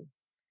season,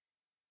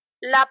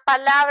 la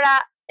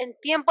palabra en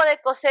tiempo de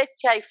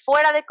cosecha y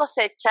fuera de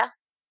cosecha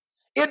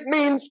It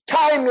means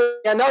timely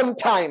and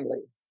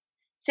untimely,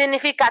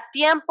 Significa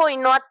tiempo y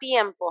no a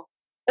tiempo,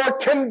 or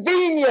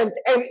convenient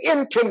and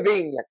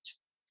inconvenient.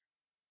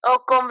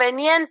 o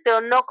conveniente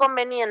o no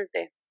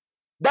conveniente.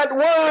 That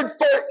word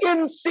for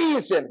in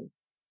season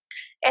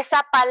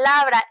Esa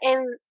palabra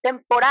en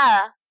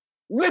temporada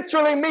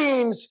literally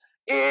means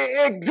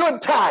a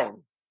good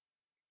time.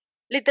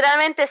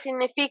 literalmente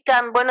significa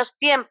en buenos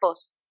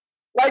tiempos.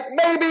 Like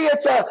maybe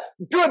it's a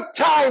good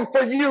time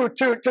for you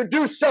to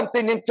do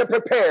something and to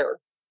prepare.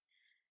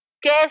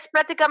 Que es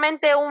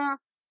prácticamente un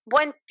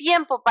buen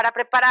tiempo para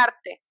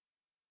prepararte.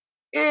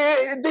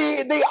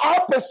 The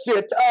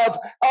opposite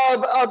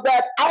of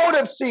that out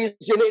of season,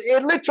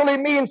 it literally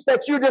means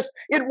that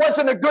it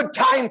wasn't a good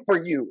time for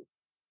you.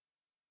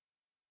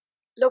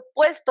 Lo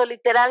opuesto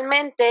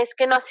literalmente es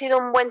que no ha sido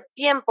un buen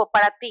tiempo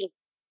para ti.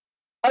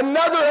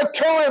 Another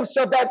occurrence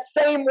of that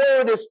same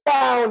word is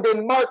found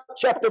in Mark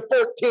chapter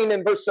 14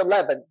 and verse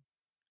 11.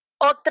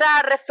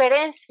 Otra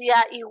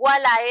referencia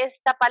igual a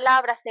esta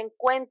palabra se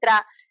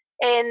encuentra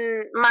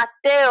en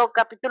Mateo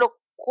capítulo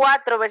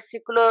 4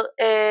 versículo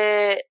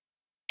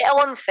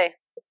 11.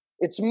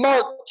 It's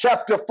Mark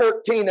chapter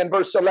 14 and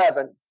verse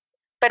 11.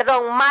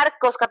 Perdón,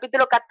 Marcos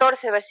capítulo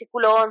 14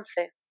 versículo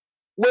 11.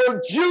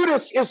 Where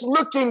Judas is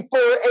looking for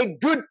a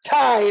good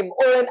time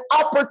or an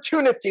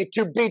opportunity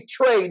to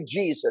betray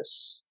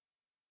Jesus.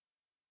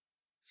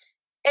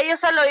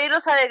 Ellos al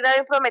oírlos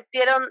alegraron y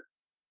prometieron.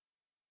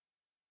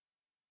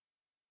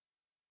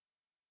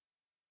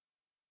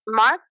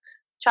 Mark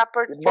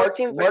chapter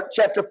 14. Mark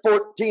chapter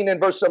 14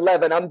 and verse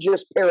 11. I'm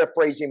just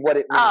paraphrasing what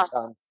it means.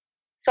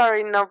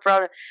 Sorry, no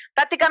problem.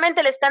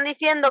 Prácticamente le están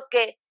diciendo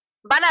que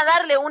van a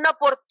darle una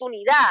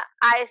oportunidad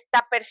a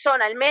esta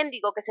persona, el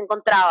mendigo que se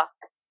encontraba.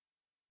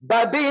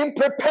 By being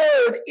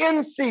prepared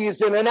in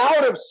season and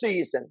out of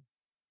season.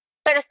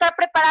 Pero estar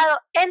preparado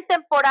en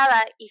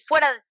temporada y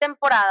fuera de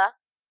temporada.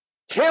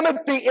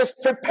 Timothy is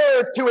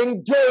prepared to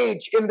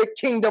engage in the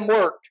kingdom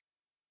work.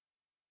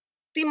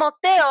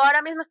 Timoteo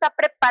ahora mismo está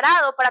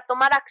preparado para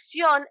tomar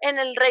acción en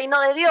el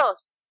reino de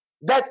Dios.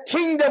 That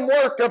kingdom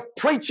work of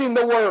preaching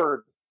the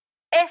word.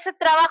 Ese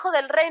trabajo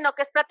del reino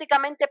que es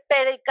prácticamente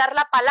predicar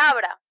la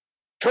palabra.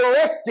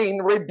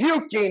 Correcting,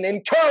 rebuking,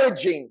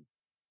 encouraging.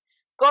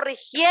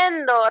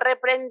 Corrigiendo,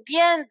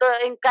 reprendiendo,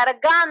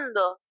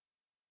 encargando.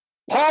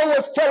 Paul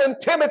was telling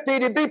Timothy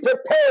to be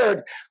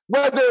prepared,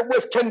 whether it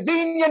was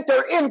convenient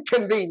or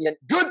inconvenient,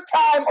 good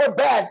time or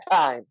bad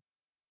time.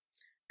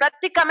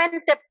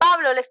 Prácticamente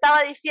Pablo le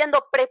estaba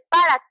diciendo,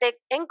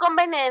 prepárate en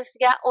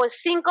conveniencia o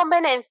sin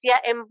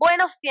conveniencia, en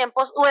buenos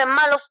tiempos o en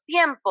malos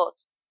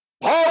tiempos.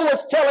 Paul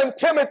was telling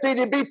Timothy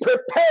to be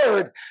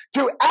prepared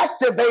to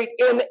activate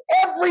in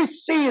every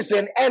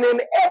season and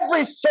in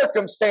every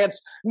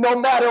circumstance, no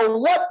matter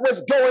what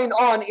was going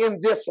on in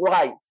this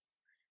life.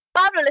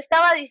 Pablo le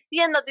estaba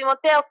diciendo a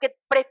Timoteo que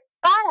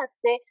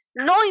prepárate,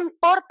 no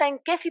importa en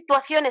qué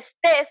situación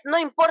estés, no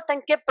importa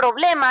en qué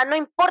problema, no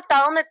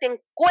importa dónde te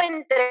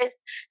encuentres,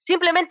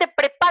 simplemente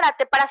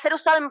prepárate para ser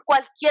usado en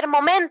cualquier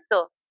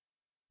momento.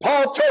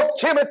 Paul told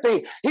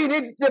Timothy he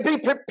needed to be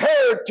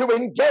prepared to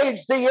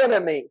engage the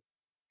enemy.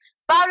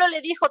 Pablo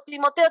le dijo,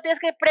 Timoteo, tienes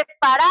que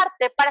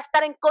prepararte para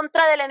estar en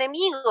contra del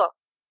enemigo.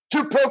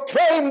 To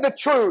proclaim the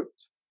truth.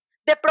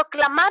 De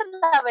proclamar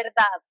la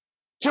verdad.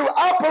 To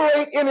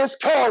operate in his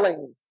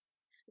calling.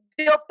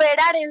 De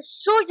operar en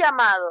su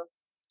llamado.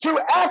 To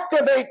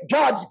activate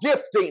God's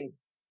gifting.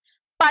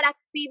 Para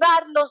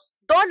activar los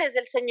dones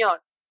del Señor.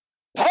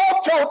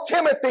 Paul told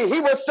Timothy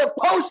he was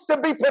supposed to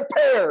be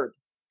prepared.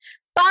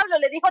 Pablo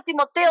le dijo a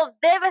Timoteo,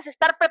 debes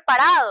estar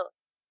preparado.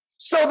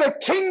 So the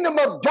kingdom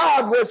of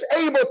God was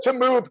able to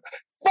move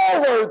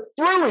forward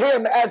through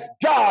him as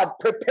God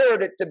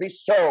prepared it to be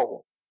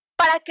so.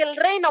 Para que el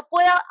reino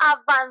pueda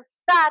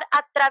avanzar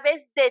a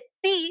través de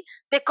ti,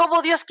 de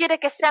cómo Dios quiere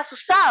que seas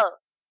usado.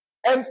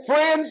 And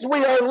friends,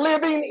 we are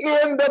living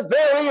in the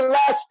very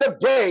last of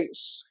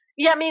days.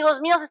 Y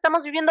amigos míos,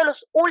 estamos viviendo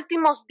los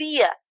últimos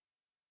días.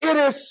 It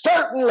is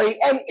certainly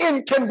an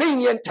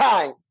inconvenient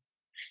time.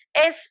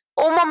 Es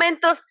un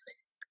momento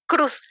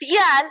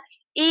crucial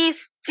y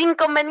sin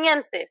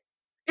convenientes.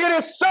 It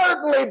is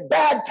certainly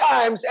bad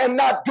times and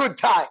not good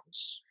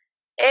times.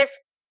 Es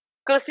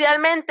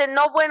crucialmente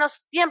no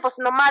buenos tiempos,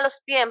 sino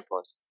malos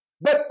tiempos.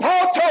 But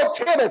Paul told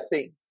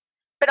Timothy,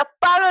 pero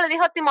Pablo le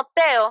dijo a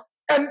Timoteo,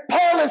 and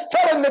Paul is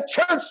telling the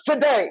church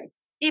today,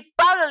 y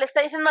Pablo le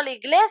está diciendo a la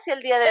iglesia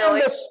el día de and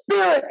hoy, the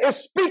Spirit is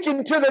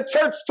speaking to the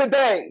church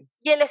today,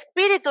 y el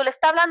Espíritu le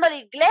está hablando a la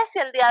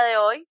iglesia el día de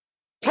hoy,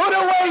 put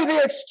away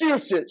the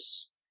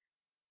excuses.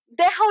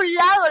 Deja a un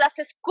lado las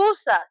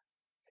excusas.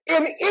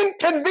 In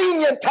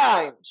inconvenient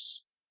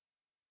times.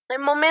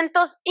 En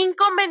momentos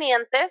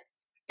inconvenientes.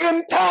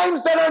 In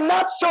times that are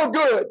not so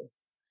good.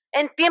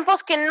 En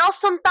tiempos que no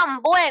son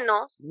tan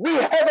buenos. We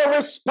have a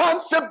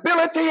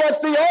responsibility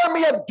as the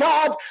army of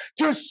God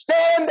to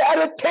stand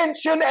at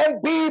attention and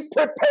be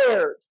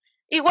prepared.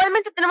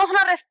 Igualmente tenemos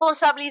una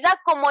responsabilidad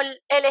como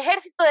el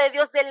ejército de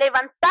Dios de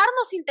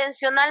levantarnos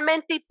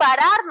intencionalmente y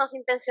pararnos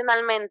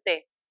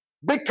intencionalmente.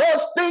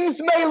 Because things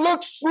may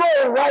look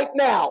slow right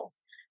now.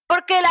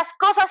 Porque las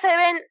cosas se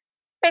ven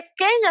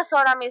pequeñas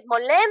ahora mismo,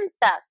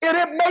 lentas. And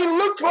it may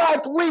look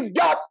like we've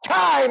got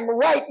time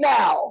right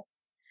now.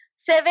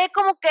 Se ve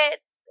como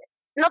que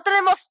no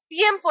tenemos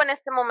tiempo en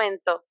este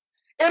momento.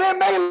 And it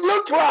may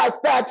look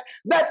like that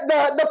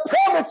the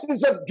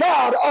promises of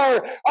God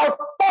are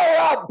far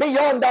out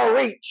beyond our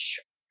reach.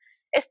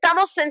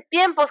 Estamos en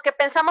tiempos que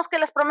pensamos que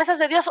las promesas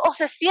de Dios, o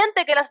se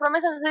siente que las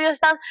promesas de Dios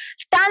están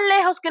tan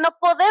lejos que no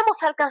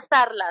podemos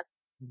alcanzarlas.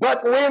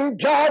 But when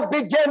God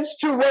begins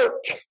to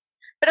work,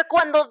 Pero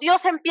cuando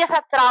Dios empieza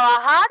a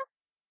trabajar,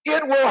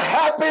 it will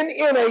happen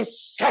in a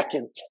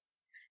second.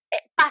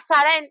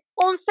 pasará en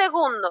un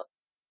segundo.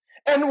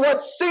 And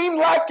what seemed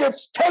like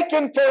it's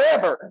taken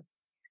forever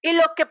Y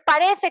lo que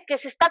parece que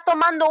se está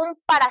tomando un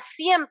para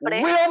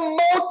siempre, will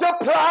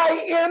multiply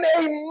in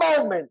a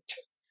moment.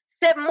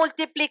 se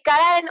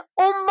multiplicará en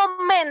un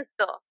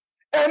momento.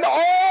 And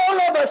all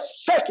of a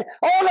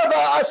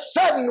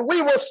sudden,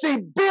 we will see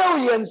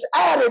billions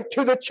added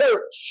to the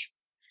church.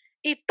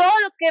 Y todo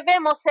lo que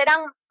vemos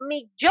serán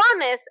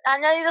millones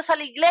añadidos a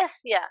la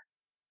iglesia.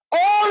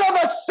 All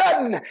of a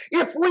sudden,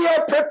 if we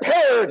are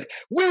prepared,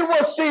 we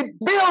will see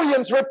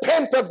billions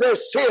repent of their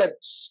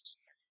sins.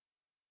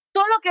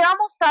 Todo lo que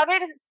vamos a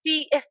ver,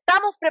 si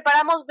estamos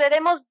preparados,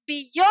 veremos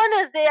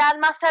billones de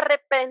almas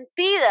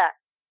arrepentidas.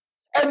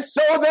 And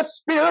so the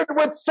Spirit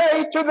would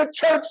say to the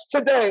church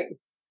today,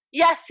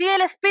 Y así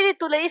el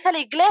Espíritu le dice a la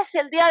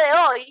iglesia el día de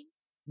hoy,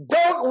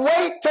 don't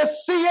wait to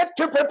see it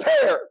to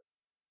prepare.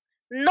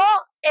 no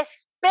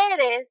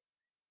esperes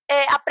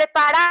a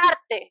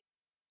prepararte.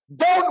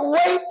 Don't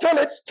wait till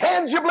it's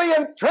tangibly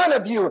in front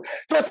of you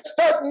to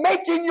start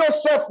making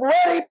yourself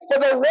ready for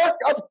the work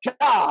of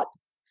God.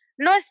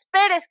 No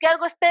esperes que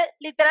algo esté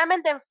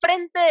literalmente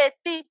enfrente de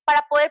ti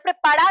para poder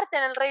prepararte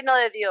en el reino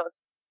de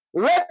Dios.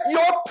 Let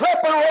your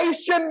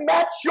preparation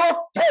match your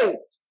faith.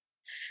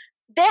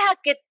 Deja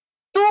que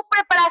tu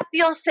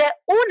preparación se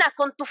una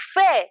con tu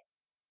fe.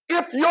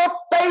 If your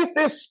faith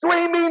is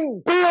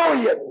screaming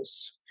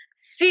billions,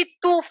 Si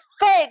tu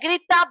fe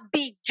grita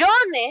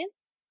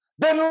billones,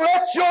 then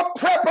let your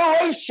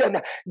preparation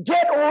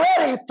get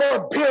ready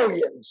for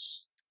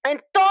billions.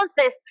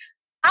 entonces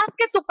haz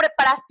que tu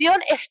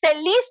preparación esté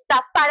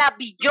lista para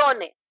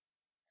billones.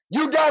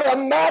 You got to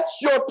match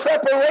your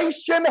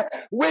preparation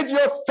with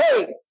your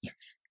faith.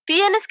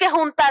 Tienes que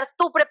juntar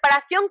tu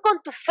preparación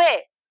con tu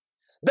fe.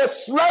 The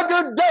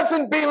sluggard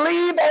doesn't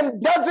believe and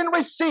doesn't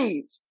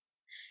receive.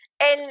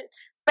 El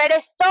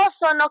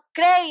perezoso no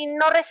cree y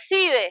no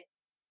recibe,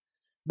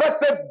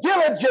 But the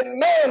diligent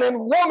man and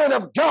woman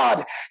of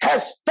God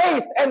has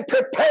faith and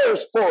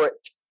prepares for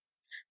it.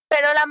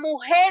 pero la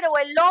mujer o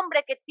el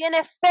hombre que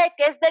tiene fe,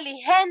 que es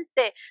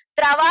diligente,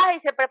 trabaja y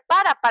se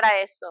prepara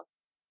para eso.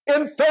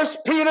 In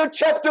 1 Peter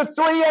chapter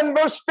 3 and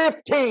verse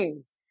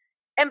 15,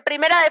 En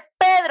Primera de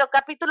Pedro,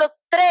 capítulo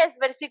 3,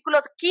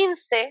 versículo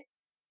 15,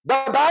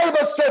 the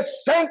Bible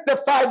says,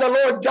 sanctify the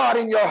Lord God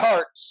in your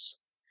hearts.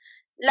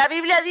 la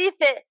Biblia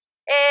dice,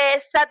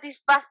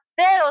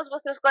 satisfaceos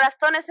vuestros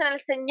corazones en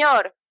el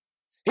Señor.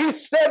 He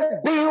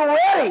said, be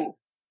ready.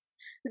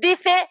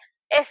 Dice,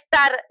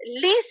 estar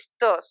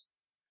listos.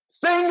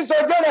 Things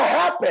are going to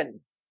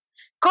happen.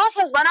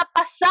 Cosas van a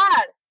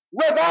pasar.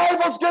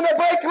 Revival's going to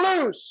break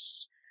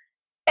loose.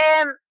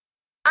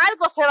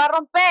 Algo se va a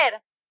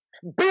romper.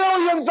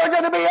 Billions are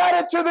going to be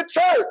added to the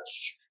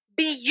church.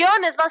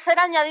 Billones van a ser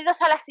añadidos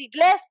a las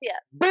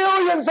iglesias.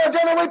 Billions are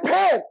going to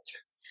repent.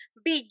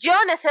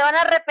 Billones se van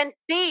a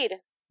arrepentir.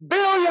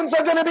 Billions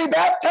are going to be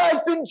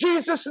baptized in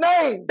Jesus'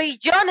 name.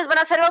 Billones van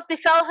a ser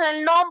bautizados en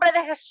el nombre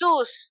de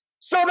Jesús.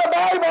 So the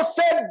Bible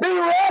said, be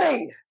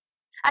ready.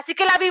 Así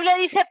que la Biblia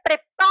dice,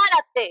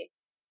 prepárate.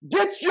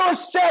 Get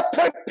yourself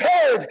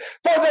prepared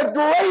for the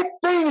great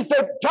things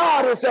that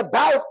God is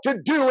about to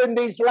do in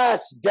these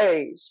last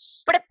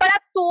days. Prepara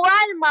tu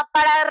alma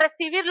para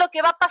recibir lo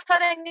que va a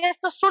pasar en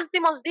estos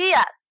últimos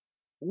días.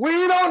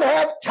 We don't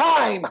have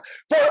time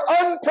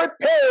for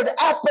unprepared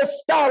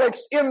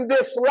apostolics in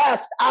this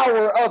last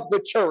hour of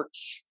the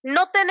church.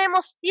 No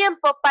tenemos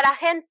tiempo para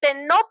gente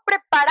no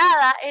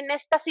preparada en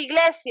estas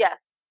iglesias.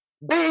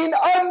 Being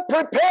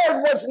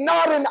unprepared was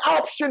not an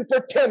option for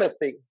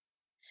Timothy.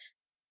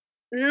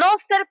 No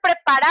ser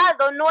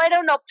preparado no era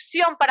una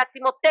opción para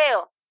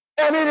Timoteo.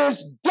 And it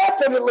is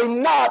definitely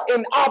not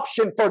an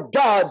option for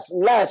God's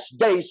last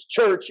days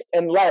church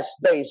and last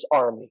days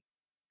army.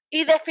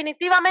 Y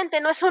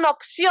definitivamente no es una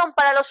opción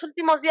para los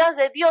últimos días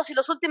de Dios y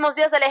los últimos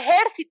días del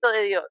ejército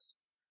de Dios.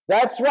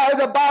 That's why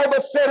the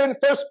Bible said in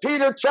 1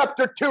 Peter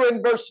chapter 2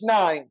 and verse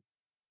 9,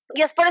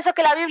 Y es por eso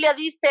que la Biblia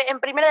dice en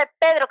 1 de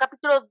Pedro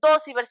capítulo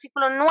 2 y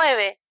versículo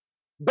 9,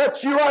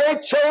 but you are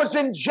a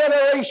chosen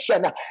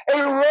generation, a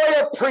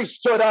royal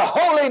priesthood, a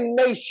holy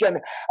nation,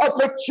 a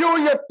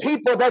peculiar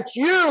people, that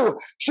you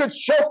should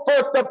show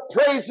forth the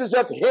praises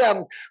of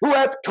him who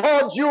hath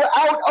called you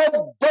out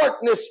of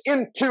darkness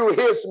into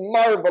his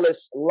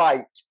marvelous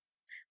light.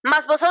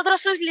 mas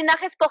vosotros sois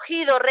linaje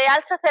escogido,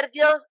 real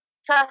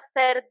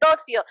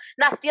sacerdocio,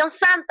 nación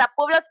santa,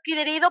 pueblo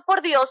adquirido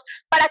por Dios,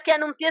 para que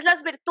anunciéis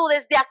las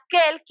virtudes de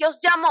aquel que os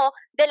llamó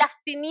de las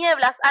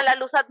tinieblas a la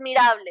luz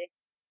admirable.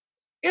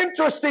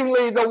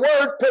 Interestingly, the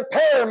word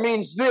prepare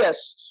means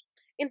this.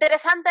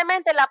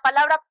 Interesantemente, la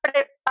palabra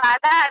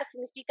preparar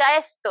significa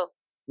esto.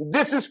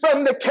 This is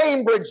from the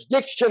Cambridge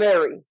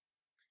Dictionary.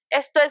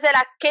 Esto es de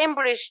la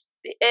Cambridge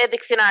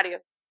Diccionario.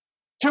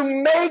 To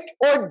make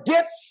or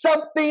get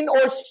something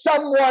or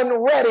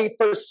someone ready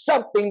for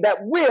something that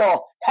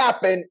will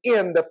happen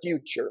in the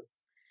future.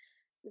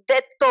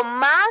 De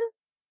tomar,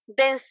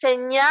 de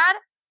enseñar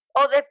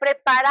o de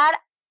preparar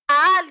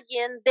a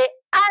alguien de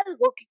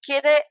algo que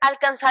quiere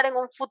alcanzar en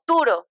un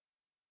futuro.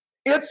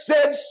 It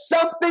said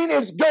something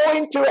is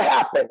going to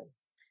happen.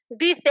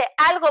 Dice,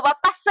 algo va a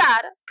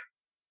pasar.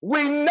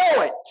 We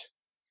know it.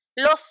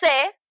 Lo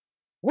sé.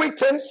 We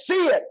can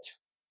see it.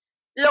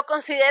 Lo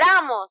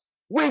consideramos.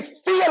 We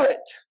feel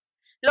it.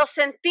 Lo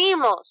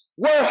sentimos.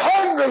 We're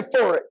hungry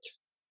for it.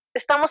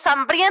 Estamos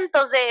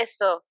hambrientos de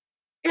eso.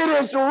 It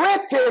is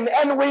written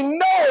and we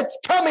know it's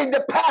coming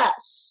to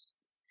pass.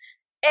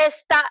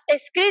 Está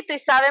escrito y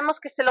sabemos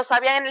que se lo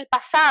sabían en el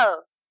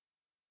pasado.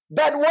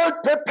 That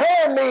word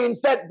prepare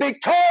means that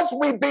because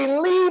we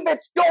believe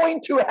it's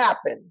going to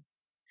happen,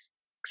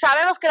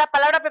 Sabemos que la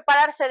palabra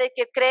prepararse de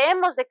que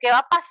creemos de que va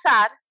a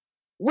pasar,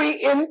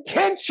 we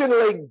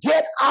intentionally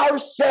get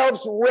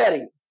ourselves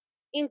ready.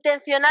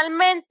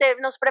 intencionalmente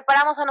nos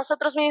preparamos a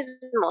nosotros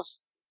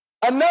mismos.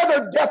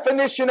 Another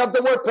definition of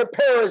the word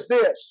prepare is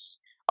this: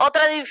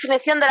 Otra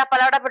definición de la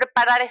palabra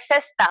preparar es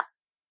esta.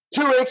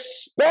 to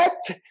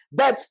expect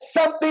that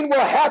something will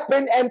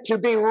happen and to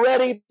be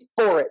ready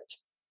for it.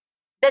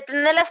 De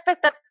tener la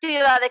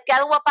expectativa de que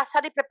algo va a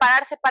pasar y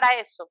prepararse para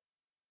eso.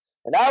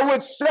 And I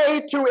would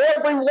say to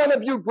every one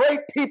of you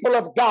great people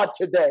of God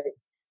today,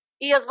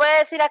 Y os voy a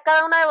decir a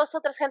cada una de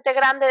vosotros, gente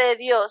grande de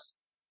Dios,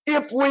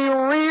 if we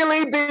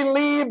really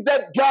believe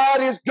that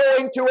God is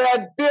going to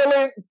add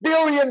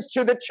billions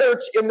to the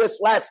church in this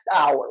last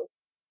hour,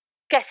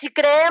 que si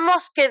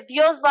creemos que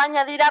Dios va a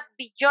añadir a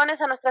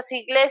billones a nuestras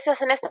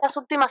iglesias en estas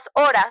últimas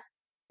horas,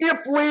 if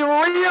we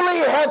really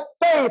have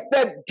faith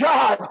that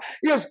God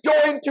is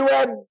going to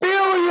add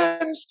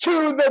billions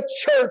to the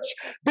church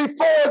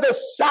before the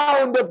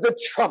sound of the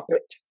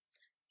trumpet,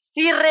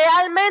 si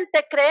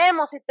realmente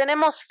creemos y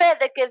tenemos fe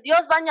de que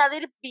Dios va a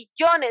añadir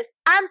billones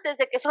antes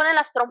de que suenen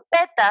las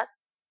trompetas,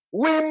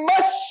 we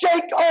must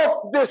shake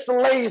off this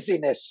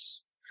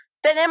laziness.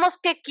 tenemos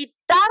que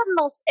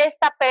quitarnos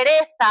esta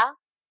pereza,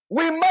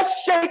 We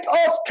must shake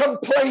off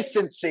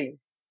complacency.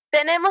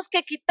 tenemos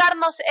que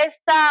quitarnos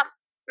esta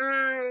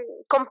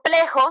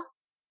complejo,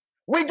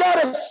 We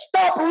got to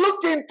stop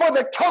looking for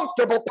the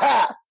comfortable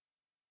path.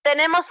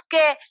 tenemos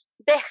que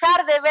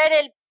dejar de ver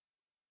el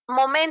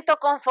momento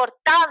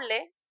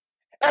confortable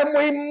And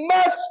we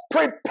must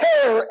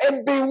prepare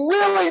and be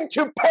willing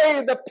to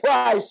pay the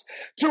price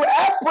to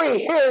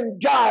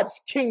apprehend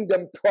God's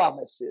kingdom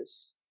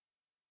promises.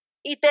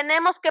 y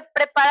tenemos que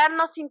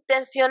prepararnos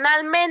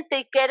intencionalmente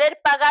y querer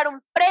pagar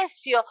un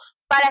precio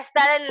para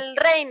estar en el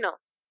reino.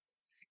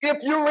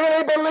 If you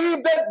really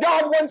believe that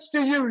God wants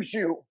to use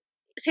you,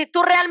 Si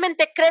tú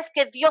realmente crees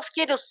que Dios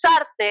quiere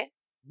usarte,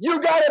 you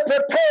got to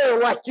prepare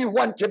like you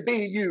want to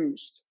be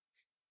used.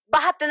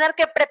 vas a tener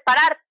que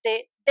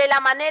prepararte de la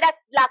manera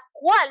la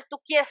cual tú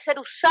quieres ser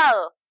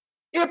usado.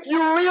 If you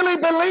really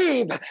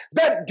believe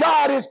that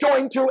God is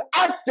going to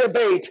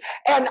activate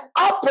and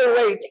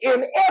operate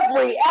in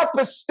every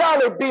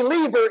apostolic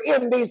believer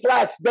in these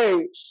last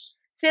days,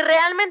 Si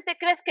realmente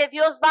crees que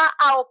Dios va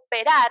a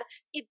operar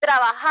y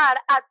trabajar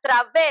a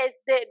través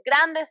de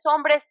grandes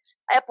hombres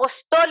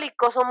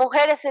apostólicos o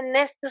mujeres en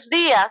estos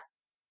días,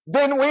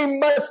 then we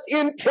must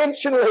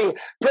intentionally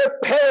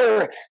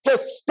prepare to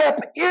step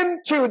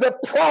into the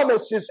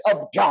promises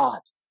of God.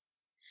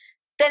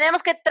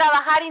 tenemos que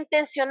trabajar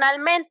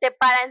intencionalmente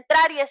para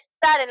entrar y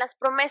estar en las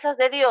promesas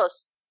de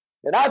Dios.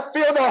 And I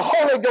feel the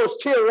Holy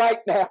Ghost here right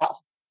now.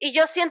 Y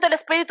yo siento el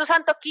Espíritu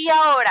Santo aquí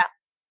ahora.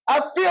 I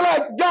feel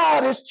like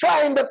God is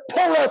trying to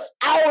pull us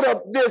out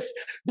of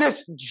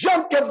this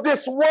junk of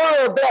this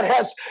world that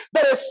has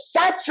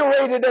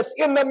saturated us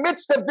in the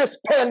midst of this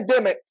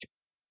pandemic.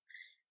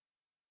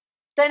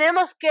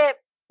 Tenemos que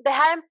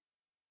dejar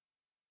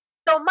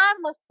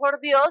tomarnos por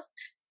Dios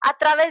a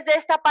través de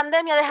esta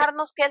pandemia,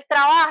 dejarnos que Él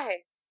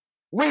trabaje.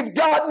 We've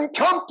gotten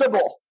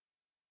comfortable.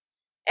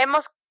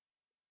 Hemos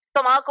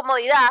tomado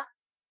comodidad,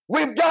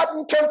 We've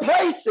gotten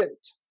complacent.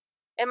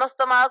 hemos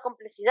tomado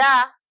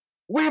complicidad,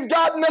 We've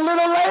gotten a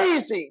little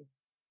lazy.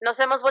 nos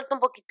hemos vuelto un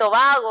poquito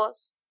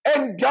vagos.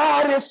 And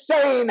God is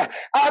saying,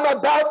 I'm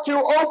about to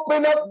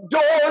open up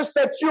doors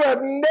that you have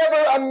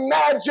never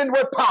imagined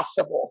were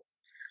possible.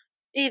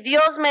 Y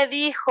Dios me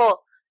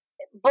dijo,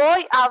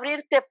 voy a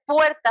abrirte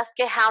puertas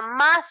que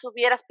jamás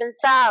hubieras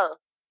pensado.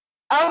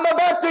 I'm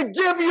about to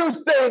give you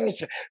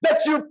things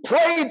that you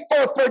prayed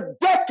for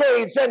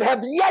decades and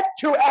have yet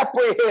to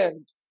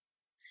apprehend.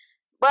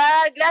 Voy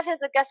a dar gracias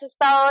de que has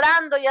estado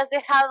orando y has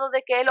dejado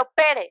de que Él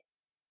opere.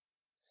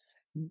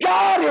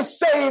 God is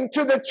saying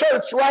to the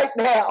church right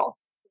now,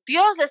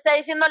 Dios le está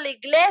diciendo a la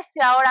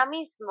iglesia ahora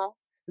mismo.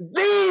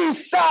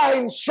 These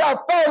signs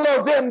shall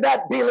follow them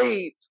that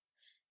believe.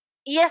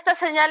 Y estas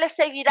señales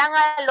seguirán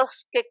a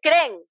los que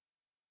creen.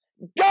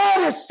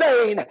 God is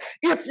saying,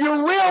 if you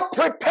will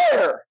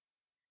prepare,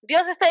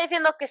 Dios está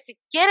diciendo que si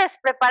quieres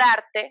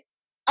prepararte,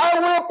 I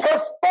will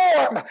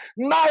perform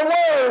my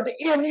word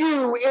in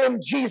you in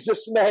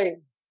Jesus'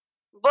 name.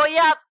 voy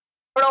a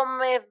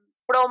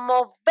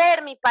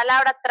promover mi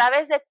palabra a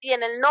través de ti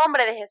en el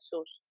nombre de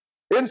Jesús.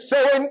 And so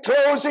in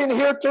closing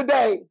here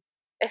today,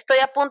 Estoy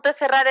a punto de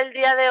cerrar el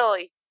día de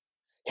hoy.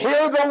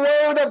 hear the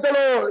word of the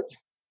Lord.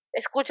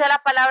 Escucha la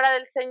palabra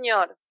del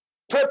Señor.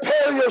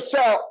 Prepare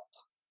yourself.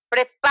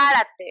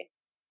 Prepárate.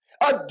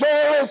 A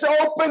door is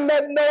open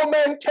that no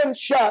man can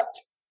shut,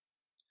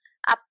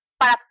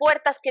 Para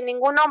puertas que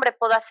ningún hombre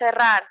pueda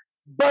cerrar.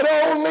 but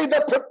only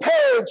the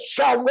prepared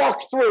shall walk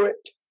through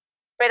it.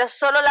 Pero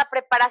solo la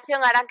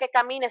preparación hará que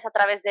camines a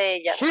través de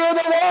ellas. Hear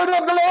the word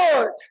of the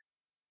Lord.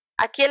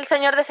 Aquí el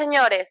Señor de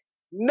señores.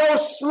 No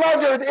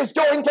sluggard is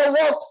going to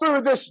walk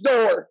through this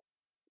door,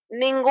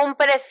 Ningún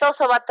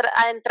perezoso va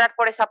a entrar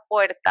por esa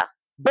puerta.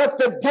 but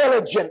the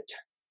diligent,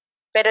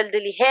 Pero el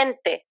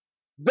diligente,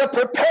 the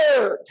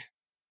prepared,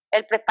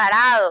 el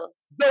preparado,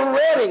 the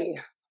ready,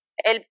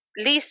 el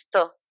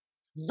listo,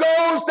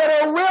 those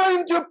that are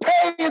willing to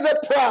pay the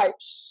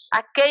price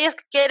aquellos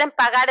que quieren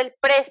pagar el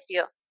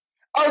precio,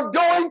 are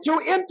going to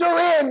enter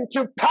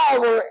into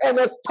power and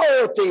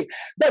authority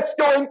that's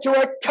going to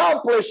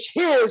accomplish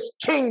His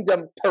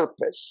kingdom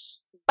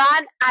purpose.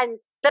 van a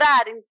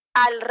entrar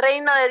al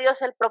reino de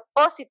Dios, el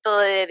propósito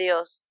de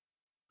Dios.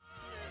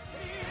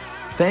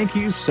 Thank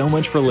you so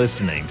much for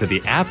listening to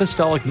the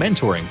Apostolic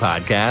Mentoring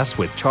Podcast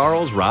with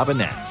Charles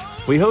Robinette.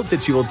 We hope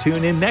that you will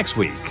tune in next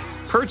week.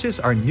 Purchase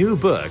our new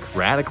book,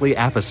 Radically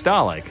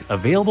Apostolic,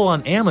 available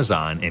on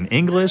Amazon in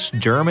English,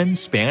 German,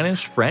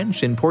 Spanish,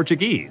 French, and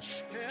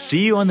Portuguese.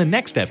 See you on the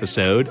next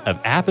episode of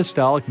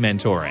Apostolic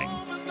Mentoring.